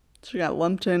 She got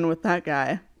lumped in with that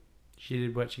guy. She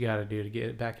did what she got to do to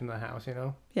get back into the house, you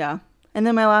know? Yeah. And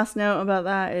then my last note about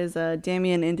that is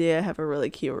Dami and India have a really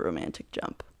cute romantic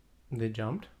jump. They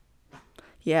jumped?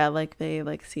 Yeah, like they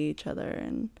like see each other,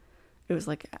 and it was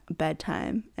like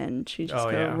bedtime, and she just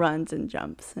runs and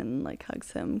jumps and like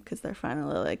hugs him because they're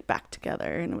finally like back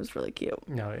together, and it was really cute.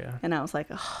 Oh yeah. And I was like,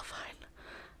 oh, fine,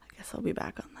 I guess I'll be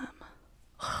back on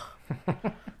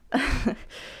them.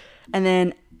 And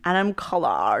then Adam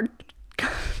Collard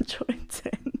joins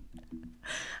in.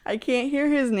 I can't hear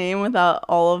his name without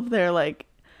all of their like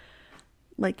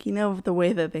you know the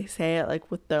way that they say it, like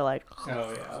with their like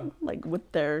like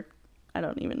with their I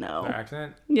don't even know. Their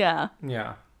accent? Yeah.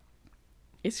 Yeah.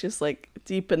 It's just like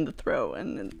deep in the throat,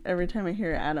 and every time I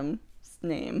hear Adam's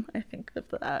name, I think of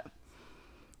that.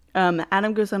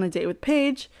 Adam goes on a date with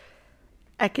Paige,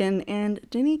 Ekin, and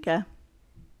Danica.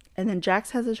 And then Jax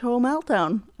has a whole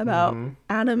meltdown about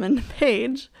Adam and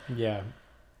Paige. Yeah.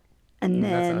 And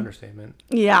then... That's an understatement.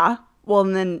 Yeah. Well,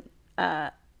 and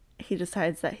then he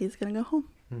decides that he's going to go home.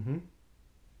 Mm-hmm.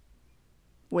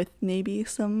 With maybe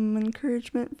some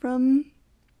encouragement from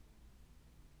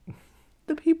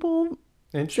the people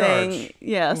in charge.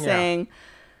 Saying,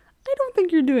 I don't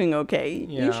think you're doing okay.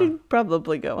 Yeah. You should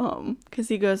probably go home. Because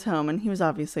he goes home and he was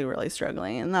obviously really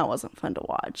struggling, and that wasn't fun to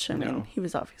watch. I mean, he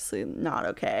was obviously not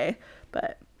okay,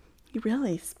 but he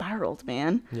really spiraled,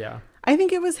 man. Yeah. I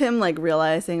think it was him, like,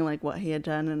 realizing, like, what he had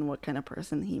done and what kind of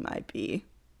person he might be,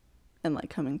 and, like,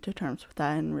 coming to terms with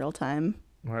that in real time.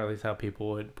 Or at least how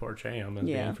people would portray him as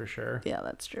being, for sure. Yeah,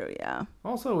 that's true, yeah.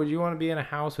 Also, would you want to be in a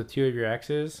house with two of your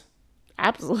exes?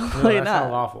 Absolutely no, not. That's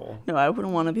not lawful. No, I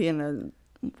wouldn't want to be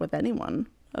with anyone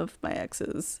of my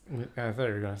exes. I thought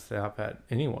you were going to stop at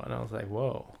anyone. I was like,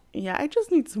 whoa. Yeah, I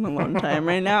just need some alone time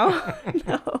right now.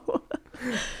 No.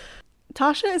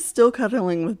 Tasha is still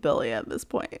cuddling with Billy at this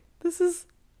point. This is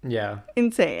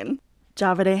insane.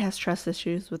 Davide has trust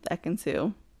issues with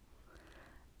Ekin-Su.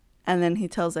 And then he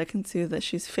tells Ekin-Su that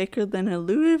she's faker than a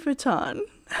Louis Vuitton.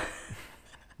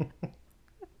 And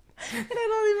I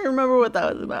don't even remember what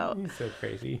that was about. He's so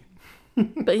crazy.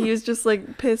 But he was just,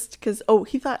 like, pissed because,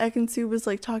 he thought Ekin-Su was,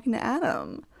 like, talking to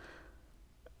Adam.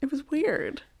 It was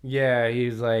weird. Yeah,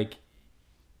 he's like,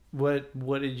 what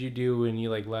did you do when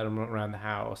you, like, let him around the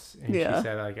house? And she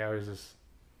said, like, I was just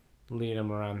leading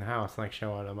him around the house, like,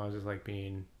 showing him I was just, like,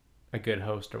 being a good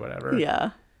host or whatever.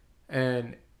 Yeah.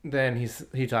 And then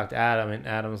he talked to Adam, and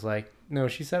Adam was like, no,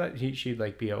 she said she'd,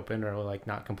 like, be open or, like,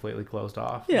 not completely closed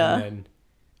off. Yeah. And then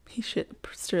he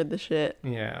stirred the shit.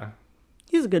 Yeah.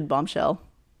 He's a good bombshell.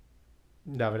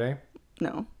 Davide?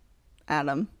 No.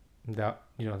 Adam. You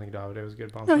don't think Davide was a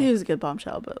good bombshell? No, he was a good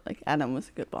bombshell, but, like, Adam was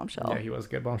a good bombshell. Yeah, he was a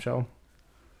good bombshell.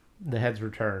 The heads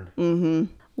returned.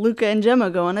 Mm-hmm. Luca and Gemma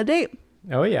go on a date.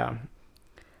 Oh, yeah.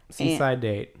 Seaside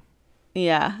date.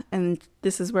 Yeah, and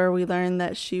this is where we learn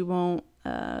that she won't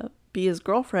be his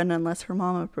girlfriend unless her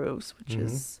mom approves, which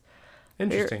is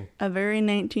interesting. A very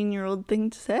 19-year-old thing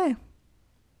to say.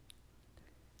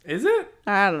 Is it?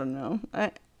 I don't know.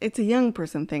 It's a young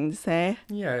person thing to say.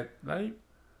 Yeah,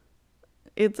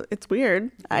 It's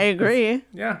weird. I agree.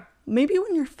 Yeah. Maybe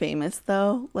when you're famous,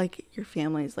 though, like, your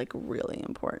family is, like, really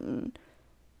important.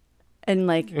 And,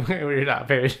 like... You're not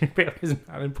famous. Your family's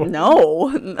not important. No,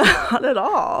 not at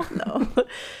all. No.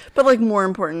 But, like, more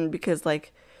important because,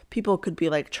 like, people could be,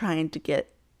 like, trying to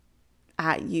get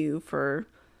at you for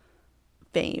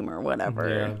fame or whatever.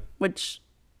 Yeah. Which...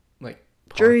 Like...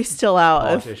 Jury's still out.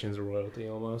 Politicians are royalty,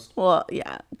 almost. Well,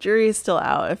 yeah. Jury's still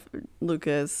out if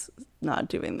Luca's not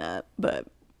doing that, but...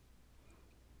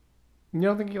 You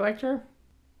don't think he liked her?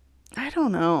 I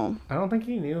don't know. I don't think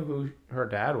he knew who her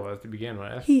dad was to begin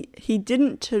with. He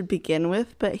didn't to begin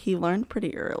with, but he learned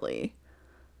pretty early.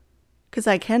 Because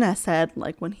Ikenna said,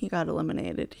 like, when he got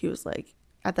eliminated, he was like,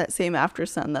 at that same After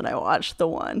Sun that I watched, the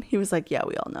one, he was like, yeah,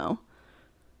 we all know.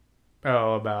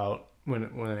 Oh, about when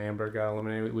Amber got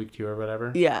eliminated week 2 or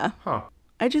whatever? Yeah. Huh.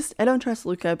 I don't trust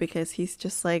Luca because he's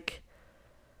just, like,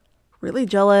 really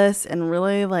jealous and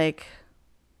really, like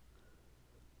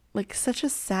such a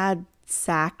sad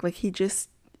sack. Like, he just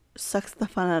sucks the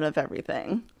fun out of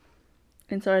everything.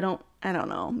 And so I don't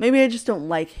know. Maybe I just don't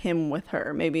like him with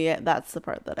her. Maybe that's the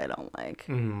part that I don't like.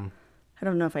 Mm-hmm. I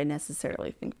don't know if I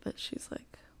necessarily think that she's,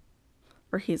 like,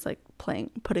 or he's, like,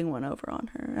 putting one over on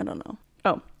her. I don't know.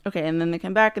 Oh, okay. And then they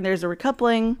come back and there's a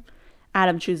recoupling.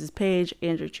 Adam chooses Paige.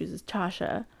 Andrew chooses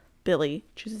Tasha. Billy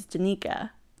chooses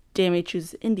Danica. Dami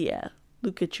chooses India.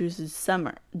 Luca chooses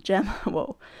Gemma.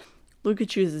 Whoa. Luca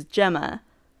chooses Gemma.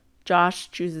 Josh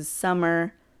chooses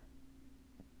Summer.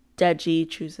 Deji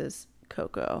chooses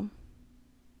Coco.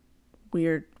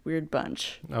 Weird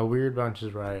bunch. A weird bunch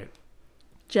is right.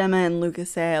 Gemma and Luca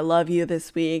say, I love you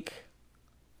this week.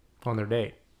 On their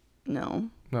date. No.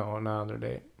 No, not on their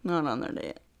date. Not on their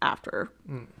date. After.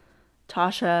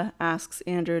 Tasha asks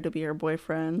Andrew to be her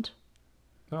boyfriend.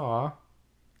 Aw.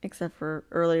 Except for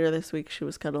earlier this week, she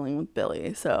was cuddling with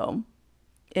Billy. So,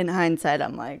 in hindsight,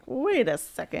 I'm like, wait a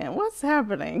second. What's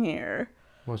happening here?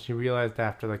 Well, she realized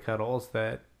after the cuddles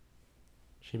that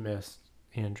she missed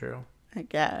Andrew. I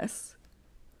guess.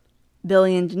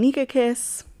 Billy and Danica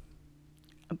kiss.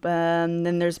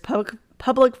 Then there's a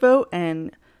public vote,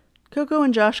 and Coco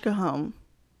and Josh go home.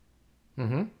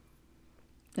 Mm-hmm.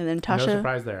 And then Tasha... No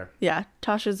surprise there. Yeah,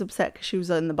 Tasha's upset because she was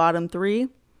in the bottom 3.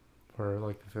 For,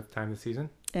 like, the 5th time this season.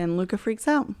 And Luca freaks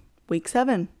out. Week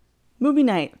 7. Movie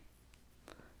night.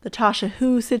 The Tasha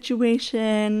Who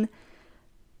situation.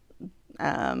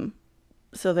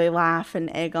 So they laugh and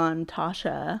egg on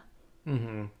Tasha.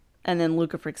 Mm-hmm. And then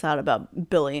Luca freaks out about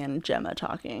Billy and Gemma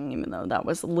talking, even though that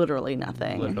was literally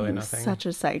nothing. Literally He's nothing. such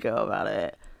a psycho about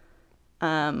it.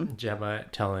 Gemma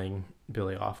telling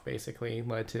Billy off basically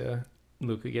led to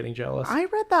Luca getting jealous. I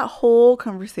read that whole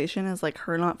conversation as like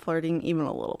her not flirting even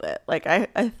a little bit. Like I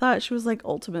thought she was like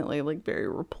ultimately like very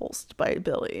repulsed by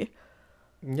Billy.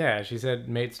 Yeah, she said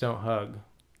mates don't hug.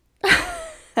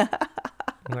 And,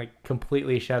 like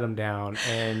completely shut him down,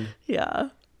 and Yeah.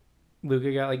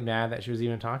 Luca got like mad that she was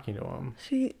even talking to him.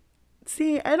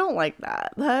 I don't like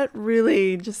that. That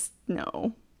really just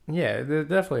no. Yeah, they're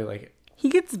definitely like He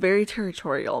gets very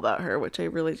territorial about her, which I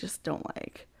really just don't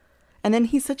like. And then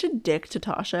he's such a dick to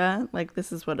Tasha. Like,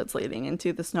 this is what it's leading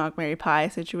into, the Snog, Marry, Pie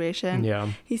situation.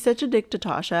 Yeah. He's such a dick to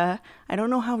Tasha. I don't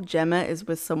know how Gemma is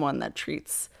with someone that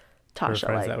treats Tasha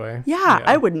friends like that way? Yeah, Yeah.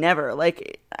 I would never.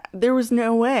 Like, there was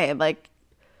no way. Like,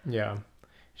 yeah.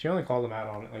 She only called him out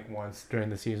on it like once during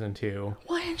the season 2.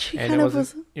 what? And she And kind it of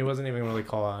wasn't was. it wasn't even really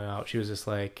calling out. She was just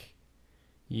like,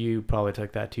 you probably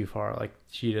took that too far. Like,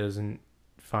 she doesn't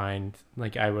find,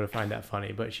 like, I would find that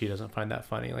funny, but she doesn't find that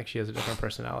funny. Like, she has a different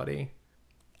personality.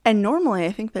 And normally,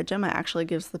 I think that Gemma actually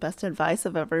gives the best advice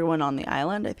of everyone on the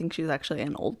island. I think she's actually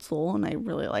an old soul, and I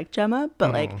really like Gemma.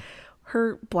 But like,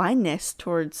 her blindness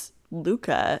towards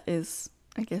Luca is,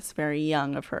 I guess, very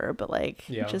young of her. But like,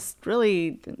 Yeah. just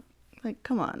really, like,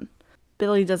 come on.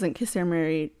 Billy doesn't kiss or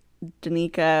marry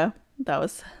Danica. That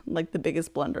was like the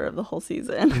biggest blunder of the whole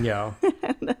season. Yeah.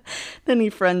 And then he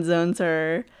friend zones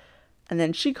her, and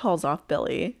then she calls off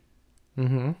Billy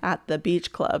at the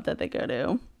beach club that they go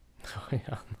to. Oh,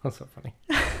 yeah. That's so funny.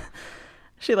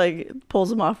 She like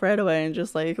pulls him off right away and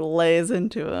just like lays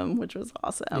into him, which was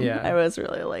awesome. Yeah. I was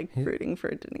really like rooting for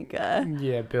Danica.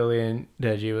 Yeah, Billy and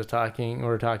Deji were talking,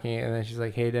 and then she's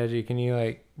like, hey, Deji, can you,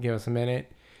 like, give us a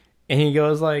minute? And he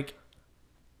goes, like,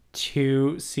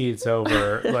 2 seats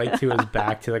over, like, to his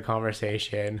back to the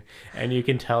conversation. And you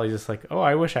can tell he's just like, oh,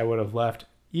 I wish I would have left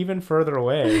even further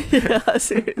away. Yeah,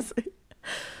 seriously.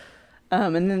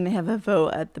 And then they have a vote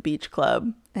at the beach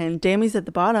club, and Dammy's at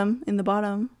the bottom, in the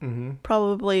bottom. Mm-hmm.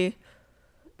 Probably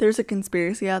there's a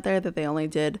conspiracy out there that they only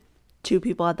did 2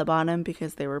 people at the bottom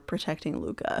because they were protecting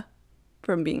Luca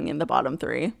from being in the bottom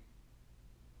 3.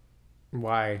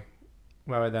 Why?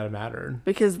 Why would that have mattered?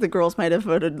 Because the girls might have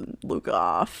voted Luca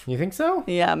off. You think so?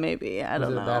 Yeah, maybe. I Was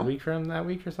don't it know. a bad week for him that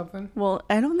week or something? Well,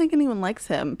 I don't think anyone likes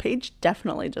him. Paige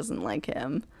definitely doesn't like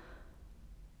him.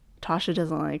 Tasha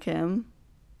doesn't like him.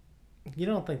 You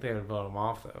don't think they would vote him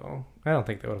off, though? I don't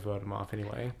think they would have voted him off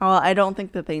anyway. Well, I don't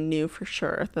think that they knew for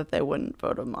sure that they wouldn't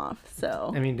vote him off.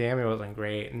 So I mean, Dammy wasn't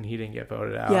great, and he didn't get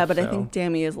voted out. yeah, but I so- think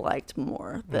Dammy is liked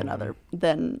more than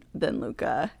than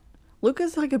Luca.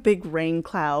 Luca's like a big rain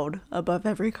cloud above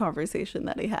every conversation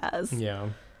that he has. Yeah.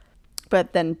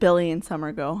 But then Billy and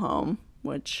Summer go home,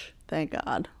 which thank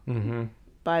God. Mm-hmm.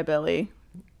 Bye, Billy.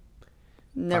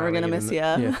 Never gonna miss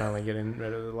ya. Yeah, finally getting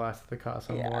rid of the last of the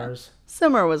Casa Yeah. Wars.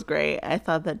 Summer was great. I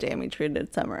thought that Dammy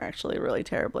treated Summer actually really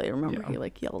terribly. Remember, Yeah. he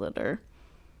like yelled at her.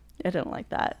 I didn't like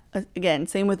that. Again,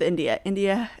 same with India.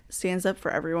 India stands up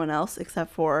for everyone else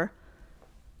except for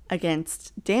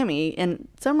against Dammy, and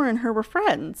Summer and her were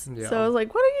friends. Yeah. So I was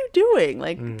like, what are you doing?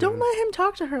 Like, don't let him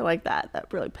talk to her like that. That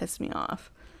really pissed me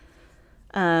off.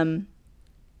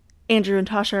 Andrew and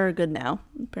Tasha are good now,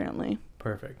 apparently.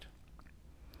 Perfect.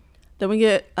 Then we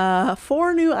get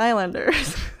 4 new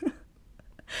Islanders.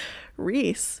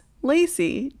 Reese,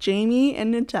 Lacey, Jamie,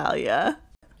 and Natalia.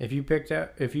 If you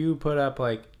put up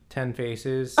like 10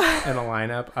 faces in a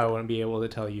lineup, I wouldn't be able to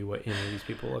tell you what any of these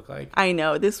people look like. I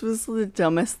know, this was the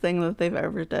dumbest thing that they've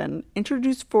ever done.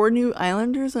 Introduced 4 new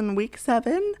Islanders in week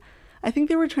 7. I think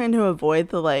they were trying to avoid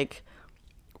the like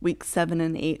week 7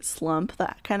 and 8 slump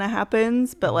that kind of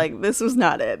happens, but like this was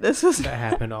not it. This was That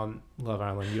happened on Love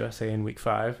Island USA in week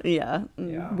 5. yeah,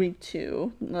 Yeah. week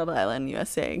 2. Love Island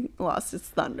USA lost its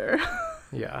thunder.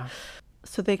 Yeah.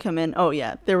 So they come in. Oh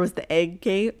yeah, there was the egg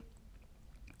gate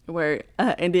where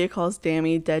India calls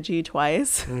Dammy Deji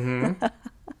twice. Mm-hmm.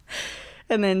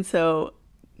 And then so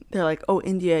they're like, oh,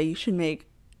 India, you should make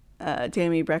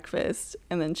Dammy breakfast.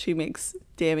 And then she makes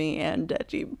Dammy and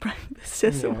Deji breakfast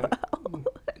as Yeah. well.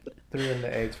 Threw in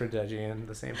the eggs for Deji in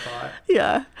the same pot.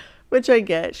 Yeah, which I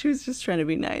get. She was just trying to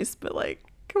be nice, but like,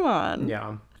 come on.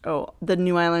 Yeah. Oh, the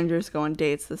New Islanders go on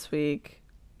dates this week.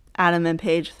 Adam and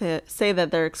Paige say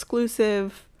that they're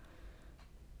exclusive.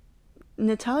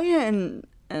 Natalia and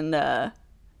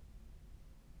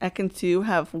Ekin-Su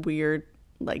have weird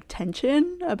like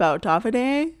tension about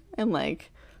Davide, and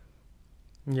like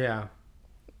Yeah.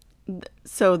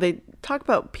 so they talk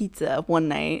about pizza one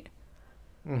night,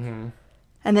 Mm-hmm.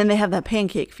 and then they have that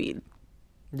pancake feed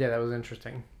Yeah, that was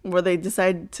interesting. where they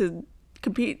decide to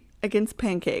compete against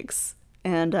pancakes.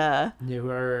 And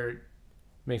Whoever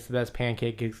makes the best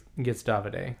pancake gets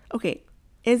Davide. okay,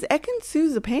 is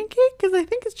Ekin-Su's a pancake? Because I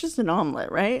think it's just an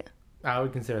omelet, right? I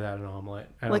would consider that an omelet.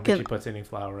 I don't Like think she puts any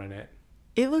flour in it.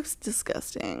 It looks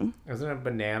disgusting. Isn't it a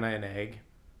banana and egg?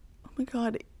 Oh my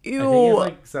god, I ew. think it's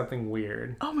like something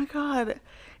weird. Oh my god,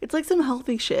 it's like some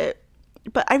healthy shit.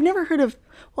 But I've never heard of.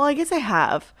 Well, I guess I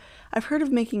have. I've heard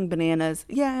of making bananas,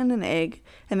 yeah, and an egg,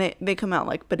 and they come out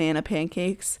like banana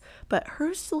pancakes. But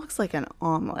hers looks like an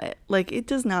omelet. Like it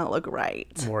does not look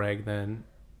right. More egg than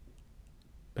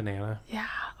banana. Yeah,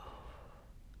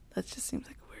 that just seems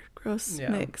like a weird, gross Yeah.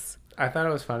 mix. I thought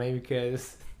it was funny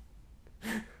because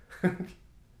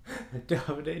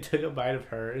Davide took a bite of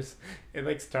hers and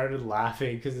like started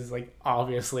laughing because it's like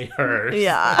obviously hers.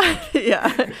 Yeah,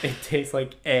 yeah. It tastes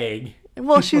like egg.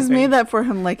 Well, she's made that for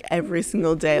him like every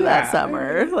single day that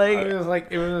summer. It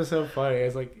was so funny.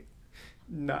 It's like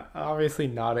obviously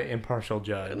not an impartial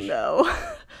judge. No.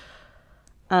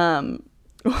 Oh,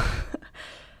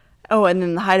 and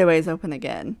then the Hideaway's open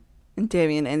again, and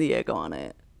Davey and India go on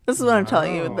it. This is what I'm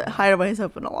telling you. The Hideaway's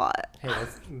open a lot. Hey,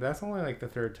 that's only like the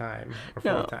third time or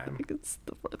No, fourth I time. think it's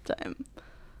the fourth time.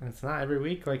 And it's not every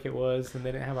week like it was, and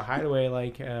they didn't have a Hideaway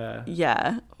like.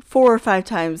 Yeah, 4 or 5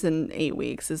 times in 8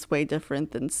 weeks is way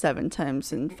different than 7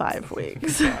 times in 5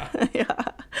 weeks. Yeah.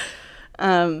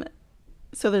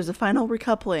 So there's a final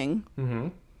recoupling. Mm-hmm.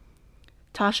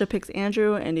 Tasha picks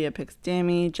Andrew, India picks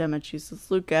Dami, Gemma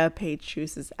chooses Luca, Paige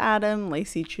chooses Adam,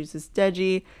 Lacey chooses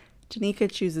Deji, Danica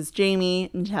chooses Jamie,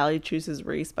 and Natalia chooses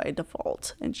Reese by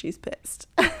default, and she's pissed.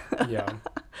 Yeah.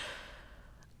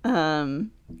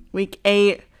 Week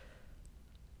 8,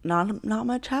 not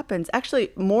much happens.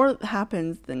 Actually, more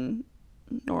happens than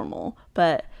normal,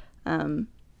 but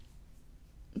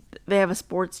they have a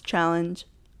sports challenge.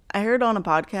 I heard on a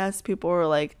podcast people were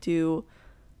like, do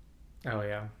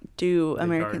The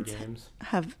Americans card games.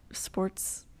 have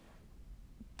sports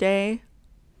day?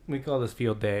 We call this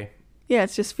field day. Yeah,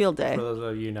 it's just field day, For those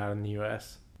of you not in the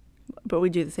U.S. but we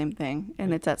do the same thing,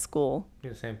 and it's at school. Do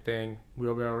the same thing.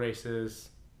 Wheelbarrow races,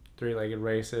 3-legged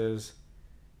races.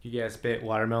 You guys spit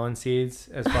watermelon seeds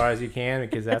as far as you can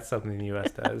because that's something the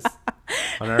U.S. does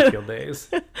on our field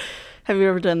days. Have you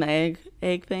ever done the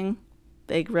egg thing?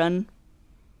 The egg run?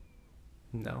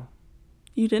 No.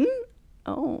 You didn't?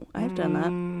 Oh, I've done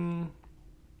that.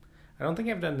 I don't think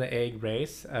I've done the egg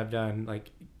race. I've done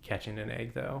like catching an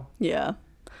egg though. Yeah.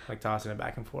 Like tossing it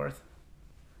back and forth.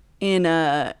 In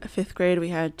 5th grade, we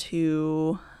had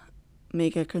to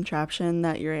make a contraption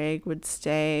that your egg would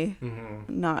stay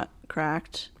not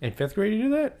cracked. In 5th grade you do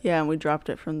that? Yeah, and we dropped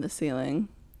it from the ceiling,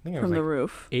 I think it from was the like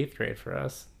roof. 8th grade for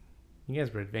us. You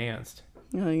guys were advanced.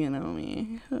 Oh, you know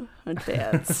me.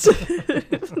 Advanced.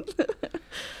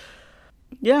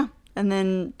 Yeah. And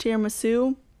then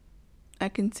tiramisu,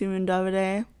 Ekin-Su and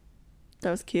Davide.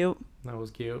 That was cute. That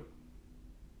was cute.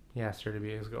 He asked her to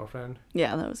be his girlfriend.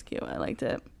 Yeah, that was cute. I liked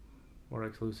it. Or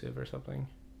exclusive or something.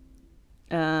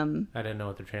 I didn't know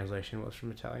what the translation was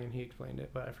from Italian. He explained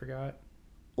it, but I forgot.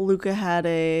 Luca had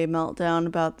a meltdown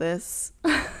about this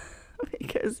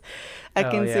because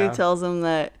Ekin-Su yeah. tells him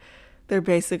that they're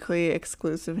basically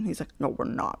exclusive, and he's like, "No, we're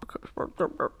not."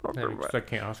 Because I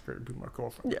can't ask her to be my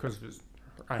girlfriend because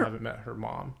I haven't met her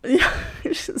mom. Yeah,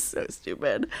 it's just so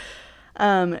stupid.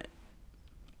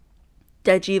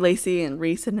 Deji, Lacey, and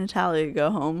Reese and Natalia go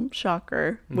home.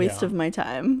 Shocker. Waste of my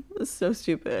time. It's so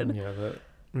stupid. Yeah, the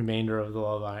remainder of the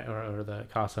Love Island, or the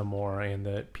Casa Amor, and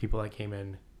the people that came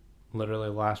in literally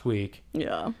last week.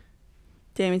 Yeah.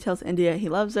 Dami tells India he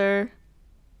loves her.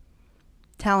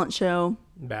 Talent show.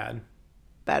 Bad.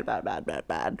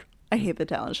 Bad. I hate the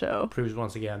talent show. Proves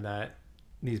once again that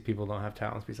these people don't have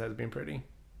talents besides being pretty.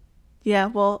 Yeah,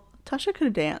 well, Tasha could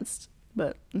have danced,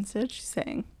 but instead she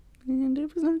sang. And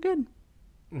it was not good.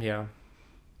 Yeah.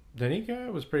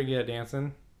 Danica was pretty good at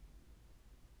dancing.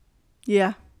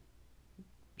 Yeah.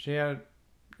 I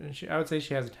would say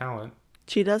she has a talent.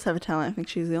 She does have a talent. I think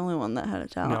she's the only one that had a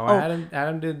talent. No,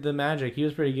 Adam did the magic. He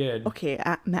was pretty good. Okay,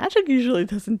 magic usually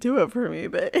doesn't do it for me,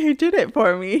 but he did it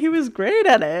for me. He was great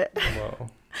at it. Whoa.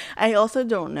 I also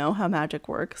don't know how magic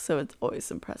works, so it always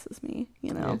impresses me,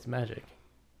 you know? Yeah, it's magic.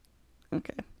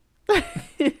 Okay.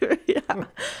 Yeah.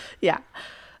 Yeah.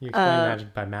 You explain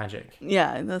magic by magic.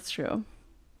 Yeah, that's true.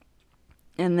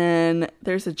 And then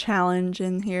there's a challenge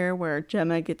in here where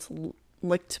Gemma gets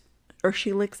licked, or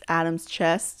she licks Adam's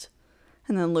chest,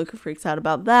 and then Luca freaks out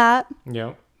about that.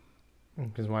 Yep.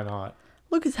 Because why not?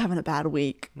 Luca's having a bad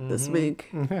week this week.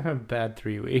 Bad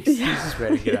 3 weeks. He's just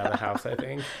ready to get out of the house, I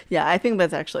think. Yeah, I think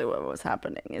that's actually what was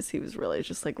happening, is he was really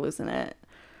just like losing it.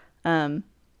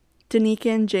 Danica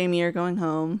and Jamie are going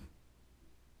home.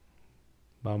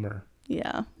 Bummer.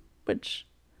 Yeah, which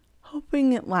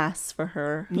hoping it lasts for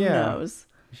her. Who Yeah. knows?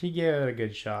 She gave it a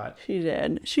good shot. She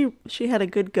did. She had a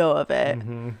good go of it.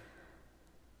 Mm-hmm.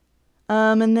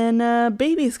 And then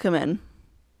babies come in.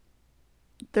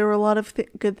 There were a lot of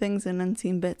good things in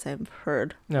Unseen Bits, I've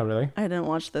heard. No, really? I didn't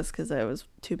watch this because I was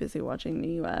too busy watching the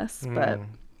U.S., but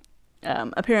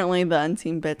apparently the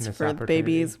Unseen Bits Missed for the opportunity.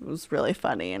 babies was really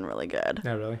funny and really good.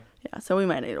 No, really? Yeah, so we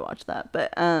might need to watch that.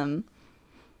 But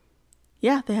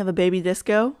yeah, they have a baby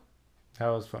disco. That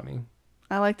was funny.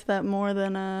 I liked that more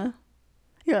than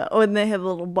yeah. Oh, and they have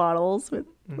little bottles with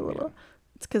the little. Yeah.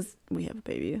 It's because we have a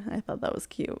baby. I thought that was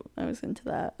cute. I was into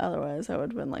that. Otherwise, I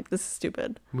would have been like, "This is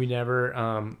stupid." We never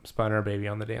spun our baby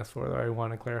on the dance floor, though. I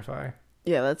want to clarify.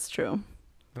 Yeah, that's true.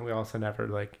 And we also never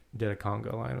like did a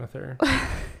conga line with her.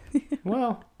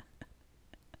 Well,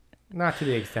 not to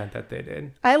the extent that they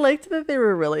did. I liked that they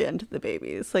were really into the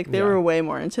babies. Like they Yeah. were way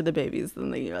more into the babies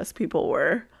than the U.S. people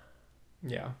were.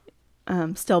 Yeah.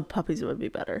 Still, puppies would be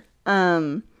better.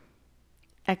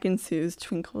 Ekin-Su's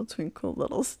Twinkle Twinkle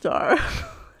Little Star.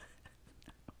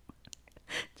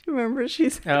 Do you remember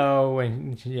she's... Oh,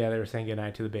 and yeah, they were saying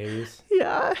goodnight to the babies.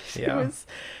 Yeah, she Yeah. was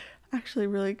actually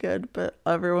really good, but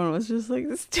everyone was just like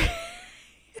this.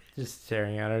 Just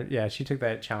staring at her. Yeah, she took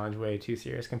that challenge way too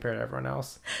serious compared to everyone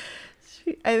else.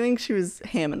 I think she was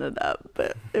hamming it up,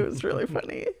 but it was really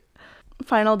funny.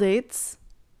 Final dates.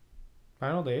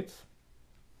 Final dates.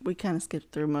 We kind of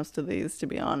skipped through most of these, to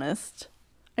be honest.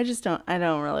 I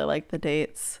don't really like the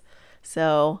dates.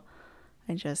 So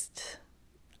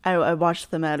I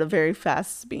watched them at a very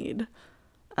fast speed.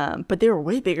 But they were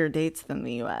way bigger dates than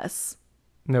the US.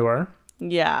 They were?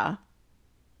 Yeah.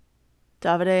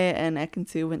 Davide and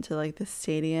Ekin-Su went to like the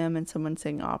stadium and someone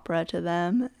sang opera to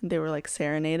them. And they were like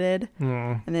serenaded.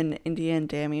 Mm. And then India and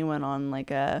Dami went on like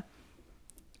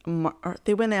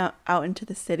they went out into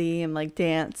the city and like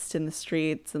danced in the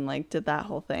streets and like did that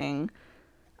whole thing.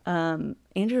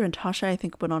 Andrew and Tasha, I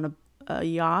think, went on a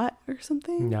yacht or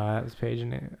something. No, that was Paige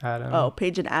and Adam. Oh,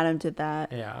 Paige and Adam did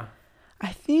that. Yeah.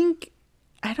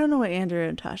 I don't know what Andrew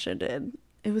and Tasha did.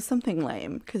 It was something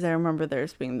lame because I remember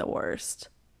theirs being the worst.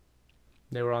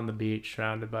 They were on the beach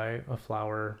surrounded by a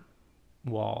flower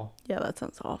wall. Yeah, that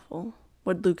sounds awful.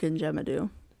 What'd Luke and Gemma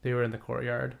do? They were in the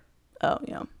courtyard Oh,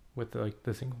 yeah. with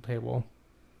the single table,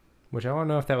 which I don't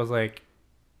know if that was like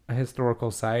a historical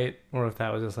site or if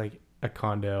that was just like a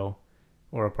condo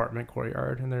or apartment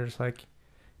courtyard. And they're just like,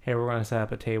 hey, we're going to set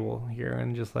up a table here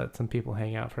and just let some people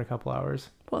hang out for a couple hours.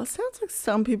 Well, it sounds like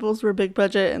some people's were big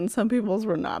budget and some people's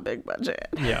were not big budget.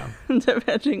 Yeah.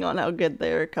 Depending on how good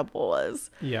their couple was.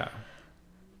 Yeah.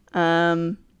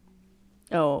 Oh,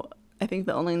 I think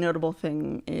the only notable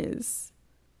thing is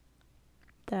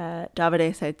that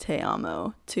Davide said te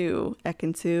amo to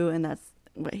Ekin-Su, and that's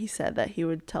what he said that he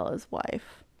would tell his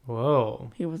wife.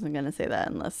 Whoa. He wasn't going to say that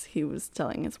unless he was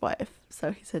telling his wife.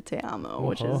 So he said te amo,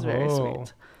 which is very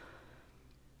sweet.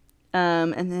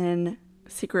 And then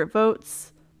secret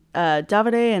votes.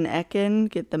 Davide and Ekin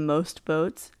get the most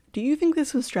votes. Do you think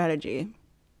this was strategy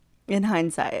in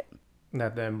hindsight?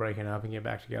 That them breaking up and get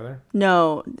back together?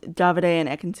 No, Davide and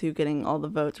Ekin-Su getting all the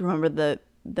votes. Remember the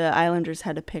Islanders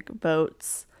had to pick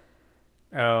votes.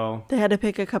 Oh. They had to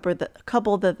pick a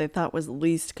couple that they thought was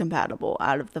least compatible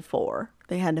out of the 4.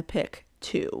 They had to pick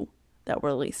 2 that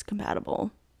were least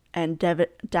compatible. And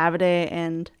Davide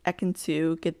and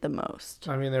Ekin-Su get the most.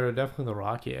 I mean, they were definitely the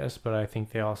rockiest, but I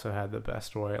think they also had the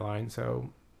best storyline, so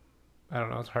I don't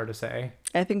know. It's hard to say.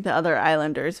 I think the other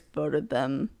Islanders voted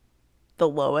them the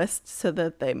lowest so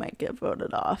that they might get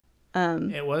voted off.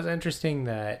 It was interesting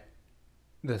that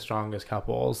the strongest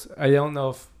couples, I don't know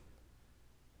if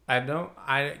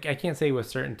I can't say with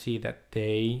certainty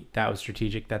that was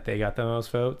strategic that they got the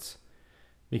most votes,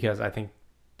 because I think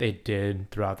they did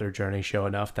throughout their journey show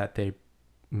enough that they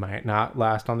might not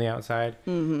last on the outside.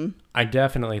 Mm-hmm. I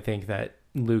definitely think that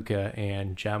Luca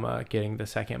and Gemma getting the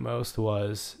second most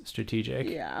was strategic.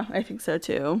 Yeah, I think so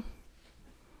too.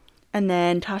 And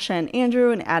then Tasha and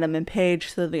Andrew and Adam and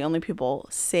Paige, so the only people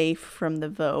safe from the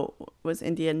vote was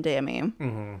India and Dami.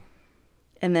 Mm-hmm.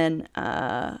 And then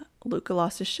Luca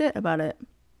lost his shit about it.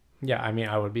 Yeah, I mean,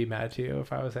 I would be mad too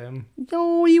if I was him.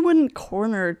 No, you wouldn't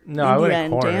corner No, India I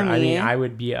wouldn't and corner. Dami. I mean, I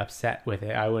would be upset with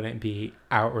it. I wouldn't be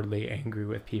outwardly angry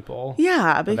with people.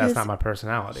 Yeah, But because that's not my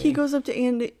personality. he goes up to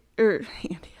India and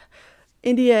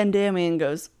Dami and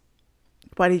goes,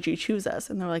 why did you choose us?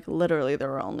 And they're like, literally, there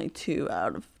were only 2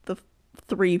 out of the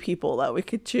 3 people that we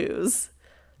could choose.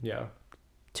 Yeah.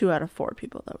 2 out of 4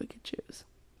 people that we could choose.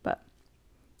 But,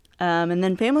 and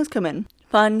then families come in.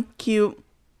 Fun, cute.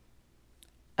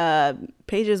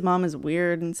 Paige's mom is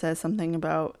weird and says something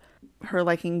about her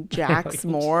liking Jax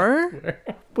more,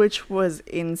 which was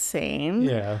insane.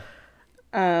 Yeah.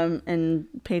 And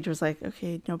Paige was like,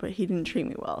 okay, no, but he didn't treat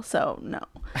me well, so no.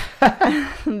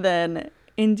 And then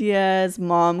India's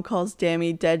mom calls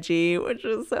Dami Deji, which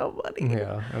is so funny.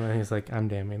 Yeah. And then he's like, I'm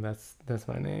Dami. That's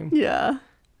my name. Yeah.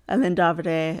 And then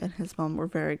Davide and his mom were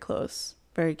very close.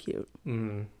 Very cute.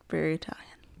 Mm. Very Italian.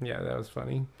 Yeah, that was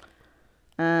funny.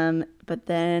 But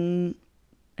then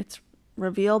it's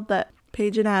revealed that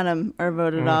Paige and Adam are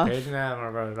voted off. Paige and Adam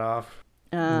are voted off.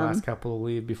 The last couple to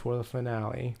leave before the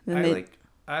finale.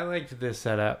 I liked this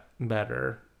setup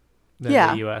better than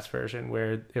the US version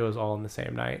where it was all in the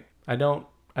same night. I don't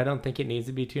think it needs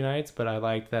to be 2 nights, but I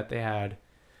liked that they had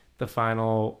the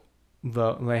final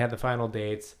vote. They had the final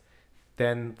dates.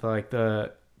 Then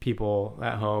the people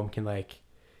at home can like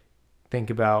think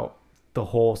about the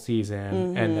whole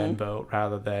season and then vote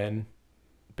rather than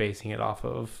basing it off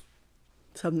of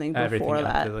something before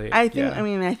that. I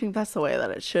think that's the way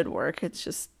that it should work. It's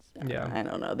just I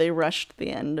don't know. They rushed the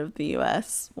end of the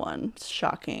US one. It's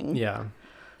shocking. Yeah.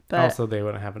 But also they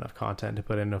wouldn't have enough content to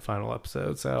put in a final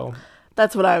episode, so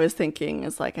that's what I was thinking.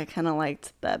 Is like I kind of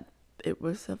liked that it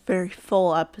was a very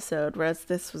full episode, whereas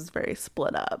this was very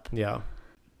split up. Yeah.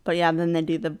 But yeah, then they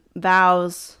do the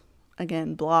vows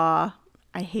again. Blah.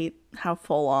 I hate how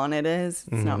full on it is.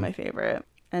 It's not my favorite.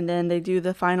 And then they do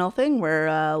the final thing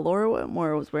where Laura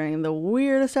Whitmore was wearing the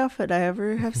weirdest outfit I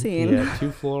ever have seen. Yeah, 2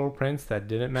 floral prints that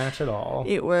didn't match at all.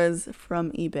 It was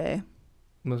from eBay.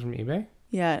 It was from eBay?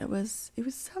 Yeah, it was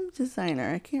some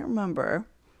designer. I can't remember.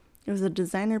 It was a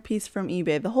designer piece from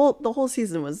eBay. The whole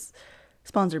season was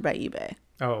sponsored by eBay.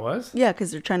 Oh, it was? Yeah,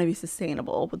 because they're trying to be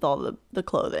sustainable with all the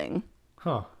clothing.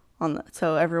 Huh.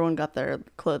 So everyone got their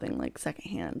clothing like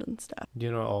secondhand and stuff. Do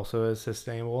you know what also is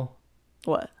sustainable?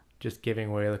 What? Just giving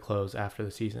away the clothes after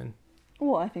the season.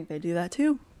 Well, I think they do that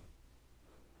too.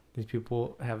 These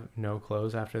people have no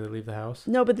clothes after they leave the house?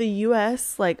 No, but the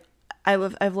US, like,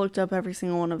 I've looked up every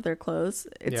single one of their clothes.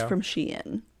 It's from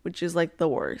Shein, which is like the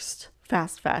worst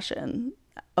fast fashion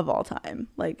of all time.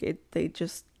 Like, they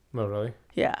just... Oh, really?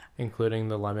 Yeah. Including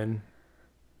the lemon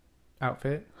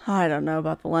outfit? I don't know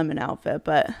about the lemon outfit,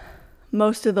 but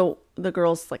most of the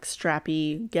girls' like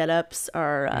strappy get-ups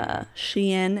are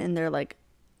Shein, and they're like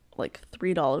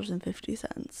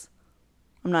 $3.50.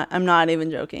 I'm not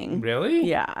even joking. Really?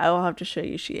 Yeah, I will have to show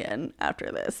you Shein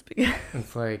after this because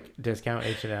it's like discount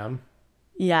H&M.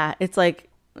 Yeah, it's like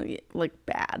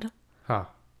bad. Huh.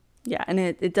 Yeah, and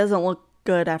it doesn't look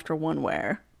good after one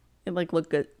wear. It like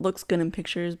looks good in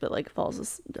pictures, but like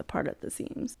falls apart at the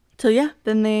seams. So yeah,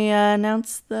 then they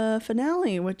announced the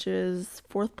finale, which is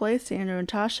 4th place Andrew and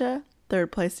Tasha,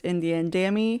 3rd place India and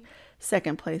Dami,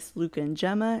 2nd place Luca and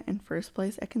Gemma, and 1st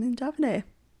place Ekin and Davide.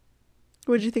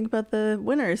 What did you think about the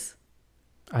winners?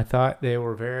 I thought they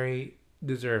were very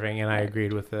deserving, and I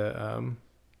agreed with the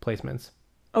placements.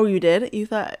 Oh, you did? You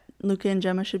thought Luca and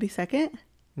Gemma should be 2nd?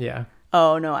 Yeah.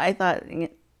 Oh no, I thought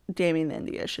Dami and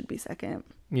India should be 2nd.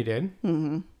 You did?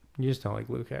 Mm-hmm. You just don't like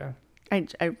Luca.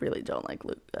 I really don't like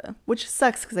Luca, which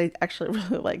sucks because I actually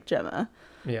really like Gemma.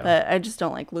 Yeah. But I just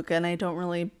don't like Luca, and I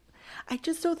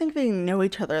just don't think they know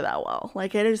each other that well.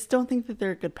 Like, I just don't think that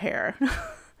they're a good pair.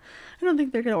 I don't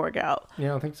think they're going to work out. You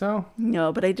don't think so?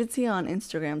 No, but I did see on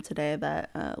Instagram today that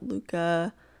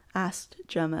Luca asked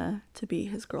Gemma to be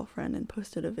his girlfriend and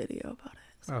posted a video about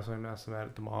it. So I must have met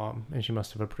at the mom, and she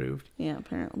must have approved. Yeah,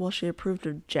 apparently. Well, she approved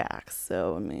of Jax,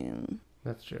 so, I mean...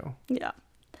 That's true. Yeah.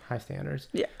 High standards.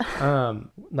 Yeah.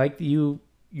 Like you're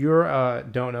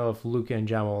don't know if Luca and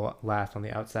Gemma will last on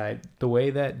the outside. The way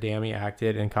that Dami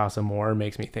acted in Casa Amor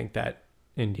makes me think that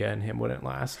India and him wouldn't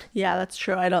last. Yeah, that's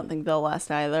true. I don't think they'll last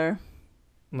either.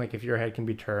 Like, if your head can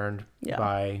be turned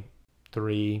by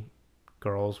 3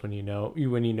 girls when you know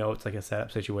it's like a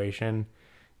setup situation,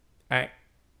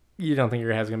 you don't think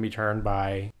your head's gonna be turned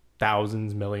by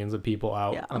thousands, millions of people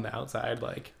out on the outside.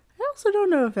 Like, I also don't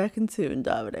know if Ekin and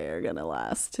Davide are gonna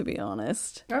last, to be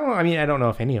honest. I don't know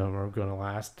if any of them are gonna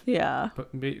last. Yeah,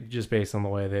 but just based on the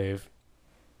way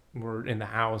were in the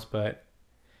house, but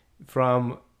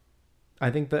from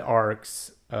I think the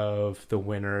arcs of the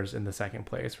winners in the 2nd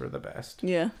place were the best.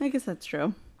 Yeah, I guess that's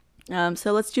true.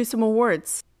 So let's do some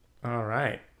awards. All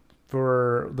right.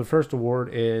 For the first award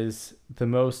is the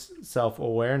most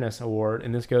self-awareness award,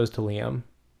 and this goes to Liam.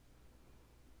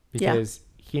 Because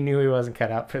he knew he wasn't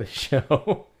cut out for the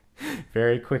show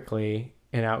very quickly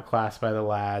and outclassed by the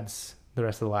rest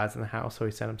of the lads in the house, so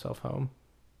he sent himself home.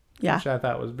 Yeah. Which I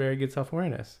thought was very good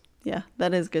self-awareness. Yeah,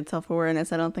 that is good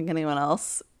self-awareness. I don't think anyone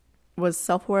else was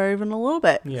self-aware even a little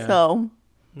bit. Yeah. So,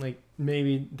 like,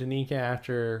 maybe Danica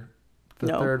after the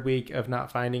 3rd week of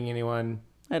not finding anyone.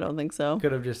 I don't think so.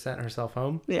 Could have just sent herself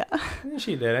home. Yeah.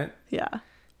 She didn't. Yeah.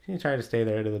 She tried to stay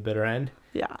there to the bitter end.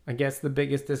 Yeah. I guess the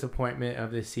biggest disappointment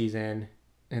of this season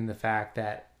in the fact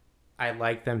that I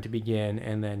liked them to begin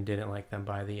and then didn't like them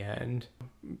by the end.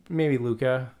 Maybe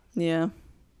Luca. Yeah.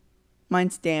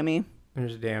 Mine's Dammy.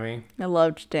 There's Dammy. I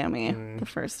loved Dammy the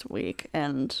first week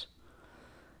and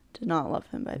did not love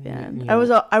him by the end. I was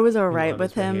all right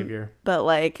with him, behavior. But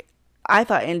like I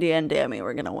thought India and Dammy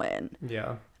were gonna win.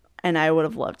 Yeah. And I would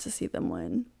have loved to see them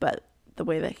win, but the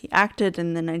way that he acted,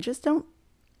 and then I just don't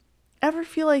ever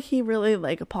feel like he really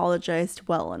like apologized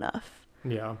well enough.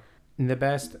 Yeah. And the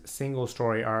best single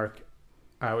story arc,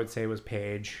 I would say, was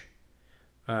Paige.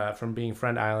 From being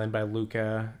Friend Island by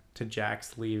Luca to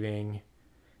Jax leaving,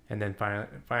 and then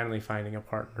finally finding a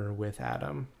partner with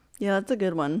Adam. Yeah, that's a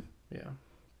good one. Yeah.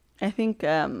 I think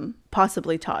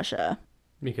possibly Tasha.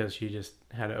 Because she just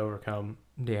had to overcome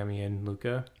Dammy and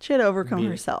Luca. She had to overcome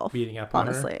herself. Beating up on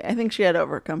honestly. her. I think she had to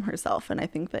overcome herself, and I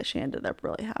think that she ended up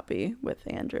really happy with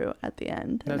Andrew at the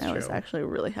end. And I was actually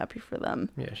really happy for them.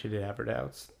 Yeah, she did have her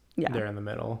doubts. Yeah. They're in the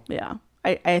middle. Yeah.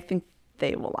 I think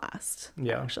they will last.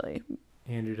 Yeah. Actually.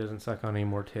 Andrew doesn't suck on any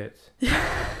more tits.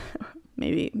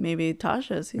 Maybe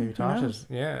Tasha's. Maybe Tasha's.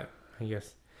 Yeah.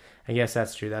 I guess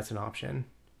that's true. That's an option.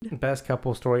 Best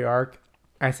couple story arc.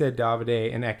 I said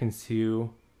Davide and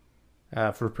Ekin-Su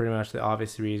for pretty much the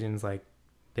obvious reasons, like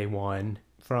they won.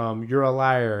 From You're a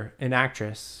Liar, an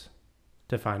actress,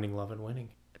 to Finding Love and Winning.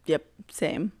 Yep,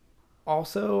 same.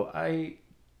 Also, I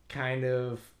kind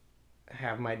of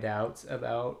have my doubts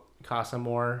about Casa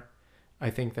Amor. I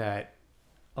think that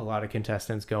a lot of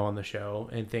contestants go on the show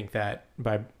and think that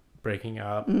by breaking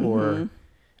up or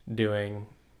doing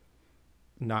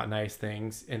not nice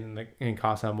things in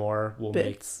Casa Amor will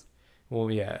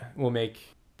make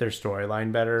their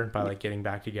storyline better by like getting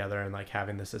back together and like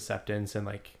having this acceptance and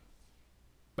like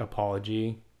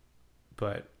apology.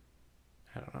 But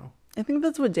I don't know. I think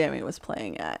that's what Dammy was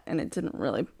playing at, and it didn't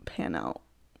really pan out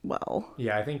well.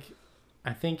 Yeah, I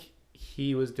think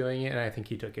he was doing it, and I think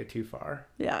he took it too far.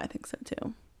 Yeah, I think so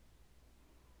too.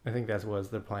 I think that was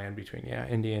the plan between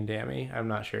India and Dammy. I'm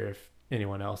not sure if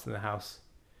anyone else in the house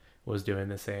was doing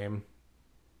the same.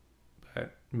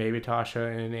 But maybe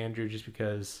Tasha and Andrew, just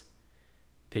because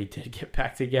they did get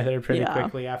back together pretty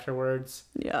quickly afterwards.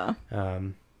 Yeah.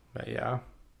 But yeah.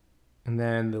 And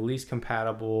then the least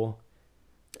compatible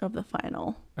of the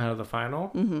final. Out of the final?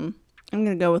 Mm-hmm. I'm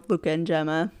gonna go with Luca and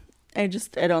Gemma. I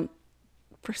don't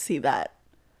foresee that.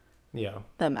 Yeah.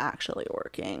 Them actually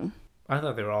working. I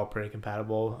thought they were all pretty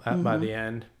compatible by the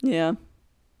end. Yeah.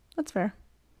 That's fair.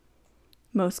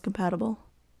 Most compatible.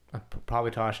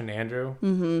 Probably Tosh and Andrew.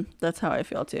 Mm-hmm. That's how I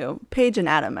feel too. Paige and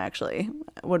Adam actually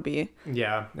would be.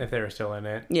 Yeah, if they were still in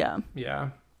it. Yeah.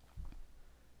 Yeah.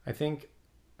 I think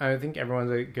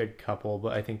everyone's a good couple,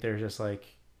 but I think they're just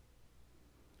like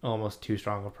almost too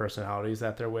strong of personalities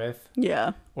that they're with.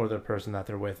 Yeah. Or the person that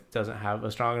they're with doesn't have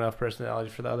a strong enough personality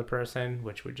for the other person,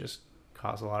 which would just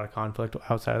cause a lot of conflict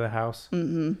outside of the house.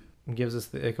 Mm-hmm. It gives us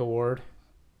the Ick Award.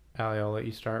 Allie, I'll let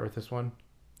you start with this one.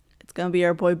 It's gonna be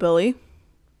our boy Billy.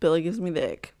 Billy gives me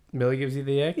the ick. Billy gives you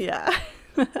the ick? Yeah.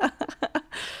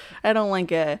 I don't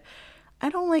like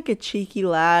a cheeky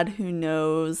lad who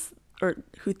knows or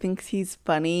who thinks he's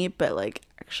funny but like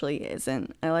actually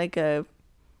isn't. I like a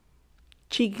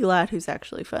cheeky lad who's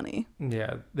actually funny.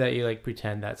 Yeah, that you like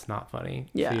pretend that's not funny.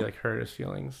 Yeah. So you like hurt his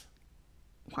feelings.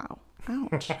 Wow.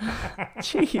 Ouch.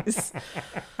 Jeez.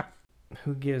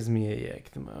 Who gives me a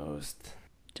ick the most?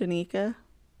 Danica?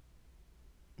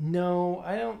 No,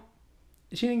 I don't.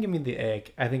 She didn't give me the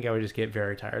ick. I think I would just get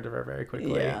very tired of her very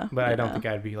quickly. Yeah, but I don't think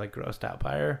I'd be like grossed out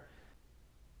by her.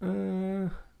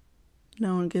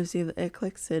 No one gives you the ick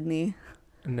like Sydney.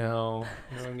 No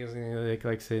one gives me the ick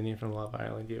like Sydney from Love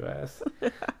Island US.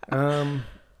 I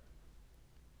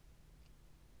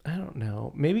don't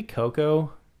know. Maybe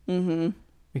Coco. Mm-hmm.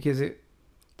 Because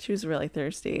she was really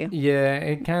thirsty. Yeah,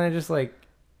 it kind of just like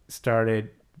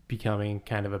started becoming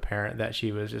kind of apparent that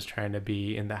she was just trying to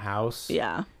be in the house.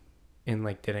 Yeah. And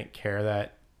like didn't care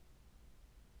that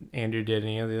Andrew did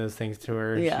any of those things to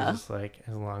her. Yeah. She's just like,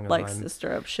 as long as likes to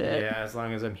stir up shit. Yeah, as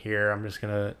long as I'm here, I'm just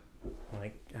gonna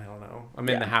like, I don't know. I'm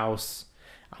in the house.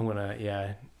 I'm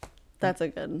gonna That's a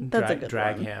good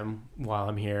drag one. him while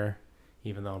I'm here,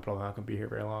 even though I'm probably not gonna be here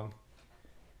very long.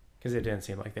 Because it didn't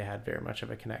seem like they had very much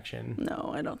of a connection.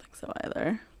 No, I don't think so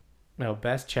either. No,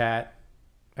 best chat.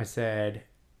 I said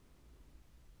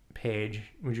Paige.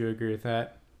 Would you agree with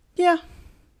that? Yeah.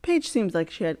 Paige seems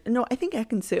like she had I think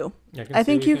Ekin-Su. I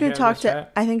think you could talk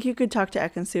to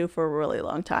Ekin-Su for a really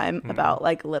long time about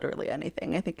like literally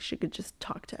anything. I think she could just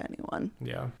talk to anyone.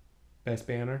 Yeah. Best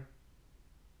banner?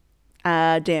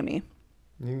 Dammy.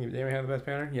 You think Dammy had the best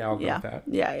banner? Yeah, I'll go with that.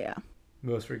 Yeah.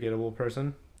 Most forgettable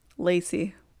person?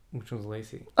 Lacey. Which one's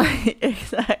Lacey?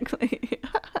 Exactly.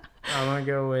 I'm going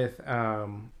to go with,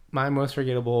 my most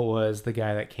forgettable was the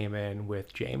guy that came in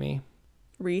with Jamie.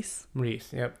 Reese.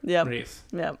 Yep. Reese.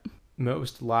 Yep.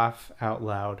 Most laugh out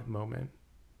loud moment.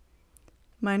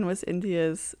 Mine was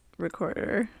India's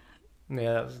recorder.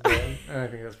 Yeah, that was good. I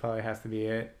think that's probably has to be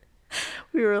it.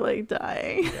 We were like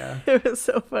dying. Yeah. It was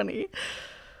so funny.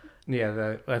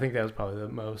 Yeah, I think that was probably the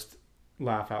most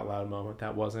laugh out loud moment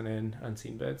that wasn't in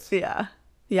Unseen Bits. Yeah.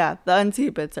 The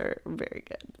Unseen Bits are very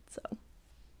good. So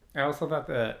I also thought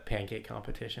the pancake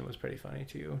competition was pretty funny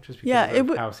too, just because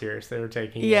of how serious they were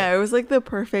taking it. Yeah, it was like the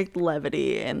perfect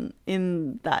levity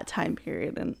in that time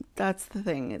period, and that's the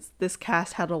thing, is this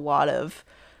cast had a lot of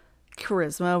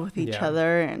charisma with each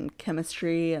other and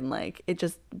chemistry, and like it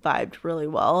just vibed really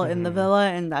well in the villa,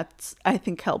 and that's, I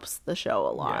think, helps the show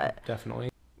a lot. Yeah,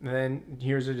 definitely. And then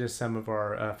here's just some of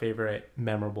our favorite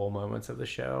memorable moments of the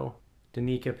show.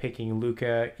 Danica picking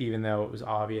Luca, even though it was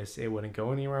obvious it wouldn't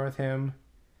go anywhere with him.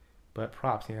 But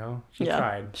props, she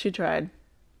tried. She tried.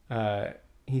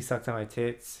 He sucked on my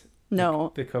tits.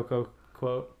 No. The Coco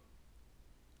quote.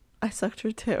 I sucked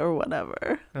her tit or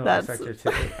whatever. Oh, I sucked her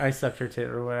tit. I sucked her tit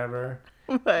or whatever.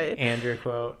 Right. Andrew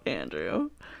quote. Andrew.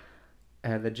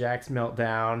 The Jax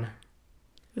meltdown.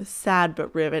 It was sad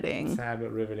but riveting.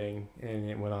 And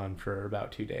it went on for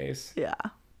about 2 days. Yeah.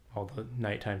 All the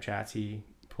nighttime chats he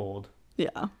pulled.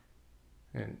 Yeah.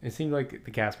 And it seemed like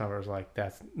the cast members were like,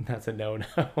 that's a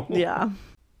no-no. Yeah.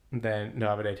 Then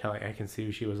Davide telling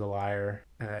Ekin-Su she was a liar.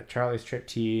 Charlie's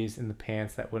striptease and the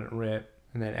pants that wouldn't rip.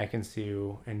 And then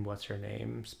Ekin-Su and what's her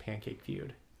name's pancake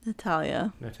feud.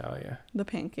 Natalia. The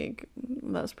pancake.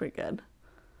 That was pretty good.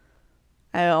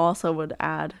 I also would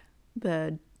add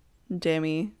the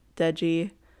Dammy,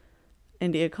 Deji,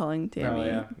 India calling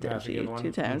Dammy Deji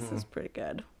 2 times. Is pretty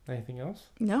good. Anything else?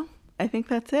 No, I think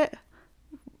that's it.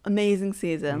 Amazing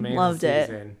season. Loved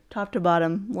it. Top to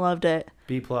bottom. Loved it.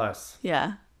 B+.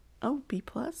 Yeah. Oh, B+?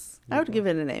 I would give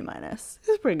it an A-. It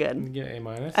was pretty good. You get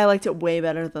A-. I liked it way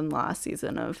better than last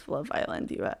season of Love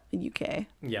Island UK.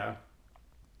 Yeah.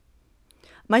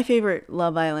 My favorite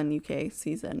Love Island UK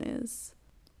season is...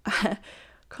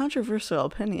 controversial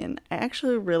opinion. I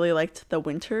actually really liked the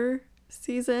winter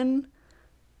season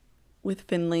with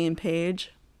Finley and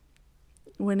Paige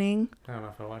winning. I don't know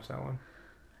if I watched that one.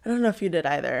 I don't know if you did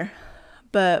either,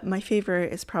 but my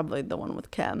favorite is probably the one with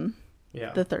Kem.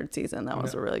 Yeah. The third season. That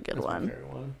was a really good one. My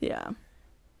favorite one. Yeah.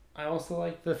 I also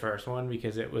liked the first one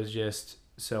because it was just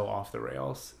so off the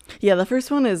rails. Yeah, the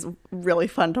first one is really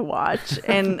fun to watch.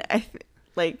 And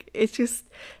it's just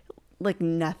like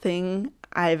nothing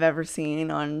I've ever seen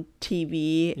on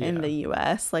TV in the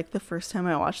US. Like the first time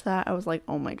I watched that, I was like,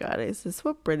 oh my God, is this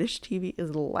what British TV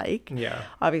is like? Yeah.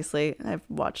 Obviously, I've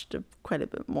watched quite a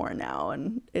bit more now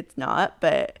and it's not,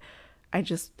 but I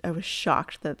was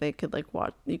shocked that they could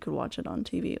you could watch it on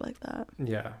TV like that.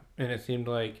 Yeah. And it seemed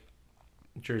like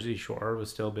Jersey Shore was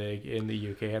still big in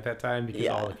the UK at that time because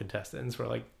all the contestants were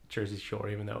like Jersey Shore,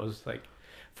 even though it was like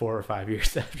 4 or 5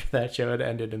 years after that show had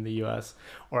ended in the US.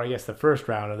 Or I guess the first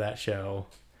round of that show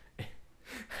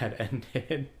had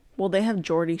ended. Well, they have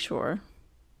Geordie Shore.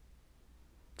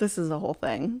 This is the whole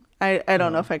thing. I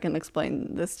don't know if I can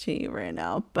explain this to you right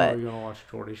now, but... Are you going to watch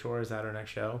Geordie Shore? Is that our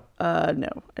next show? No,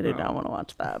 I did not want to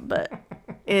watch that, but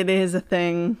it is a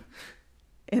thing.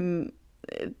 And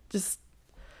it just...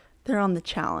 They're on the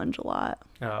challenge a lot.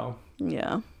 Oh.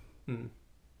 Yeah.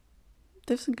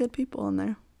 There's some good people in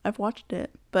there. I've watched it,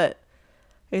 but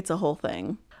it's a whole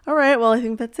thing. All right, well, I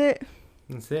think that's it.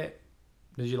 That's it.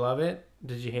 Did you love it?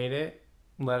 Did you hate it?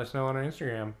 Let us know on our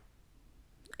Instagram.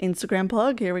 Instagram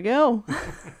plug. Here we go.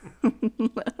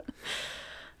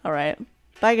 All right.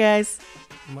 Bye, guys.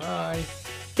 Bye.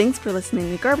 Thanks for listening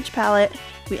to Garbage Palette.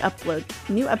 We upload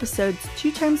new episodes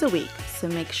 2 times a week, so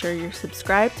make sure you're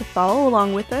subscribed to follow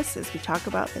along with us as we talk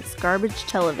about this garbage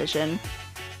television.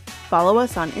 Follow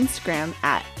us on Instagram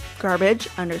at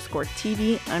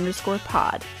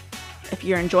garbage_TV_pod. If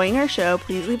you're enjoying our show,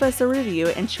 please leave us a review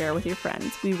and share with your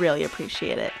friends. We really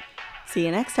appreciate it. See you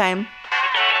next time.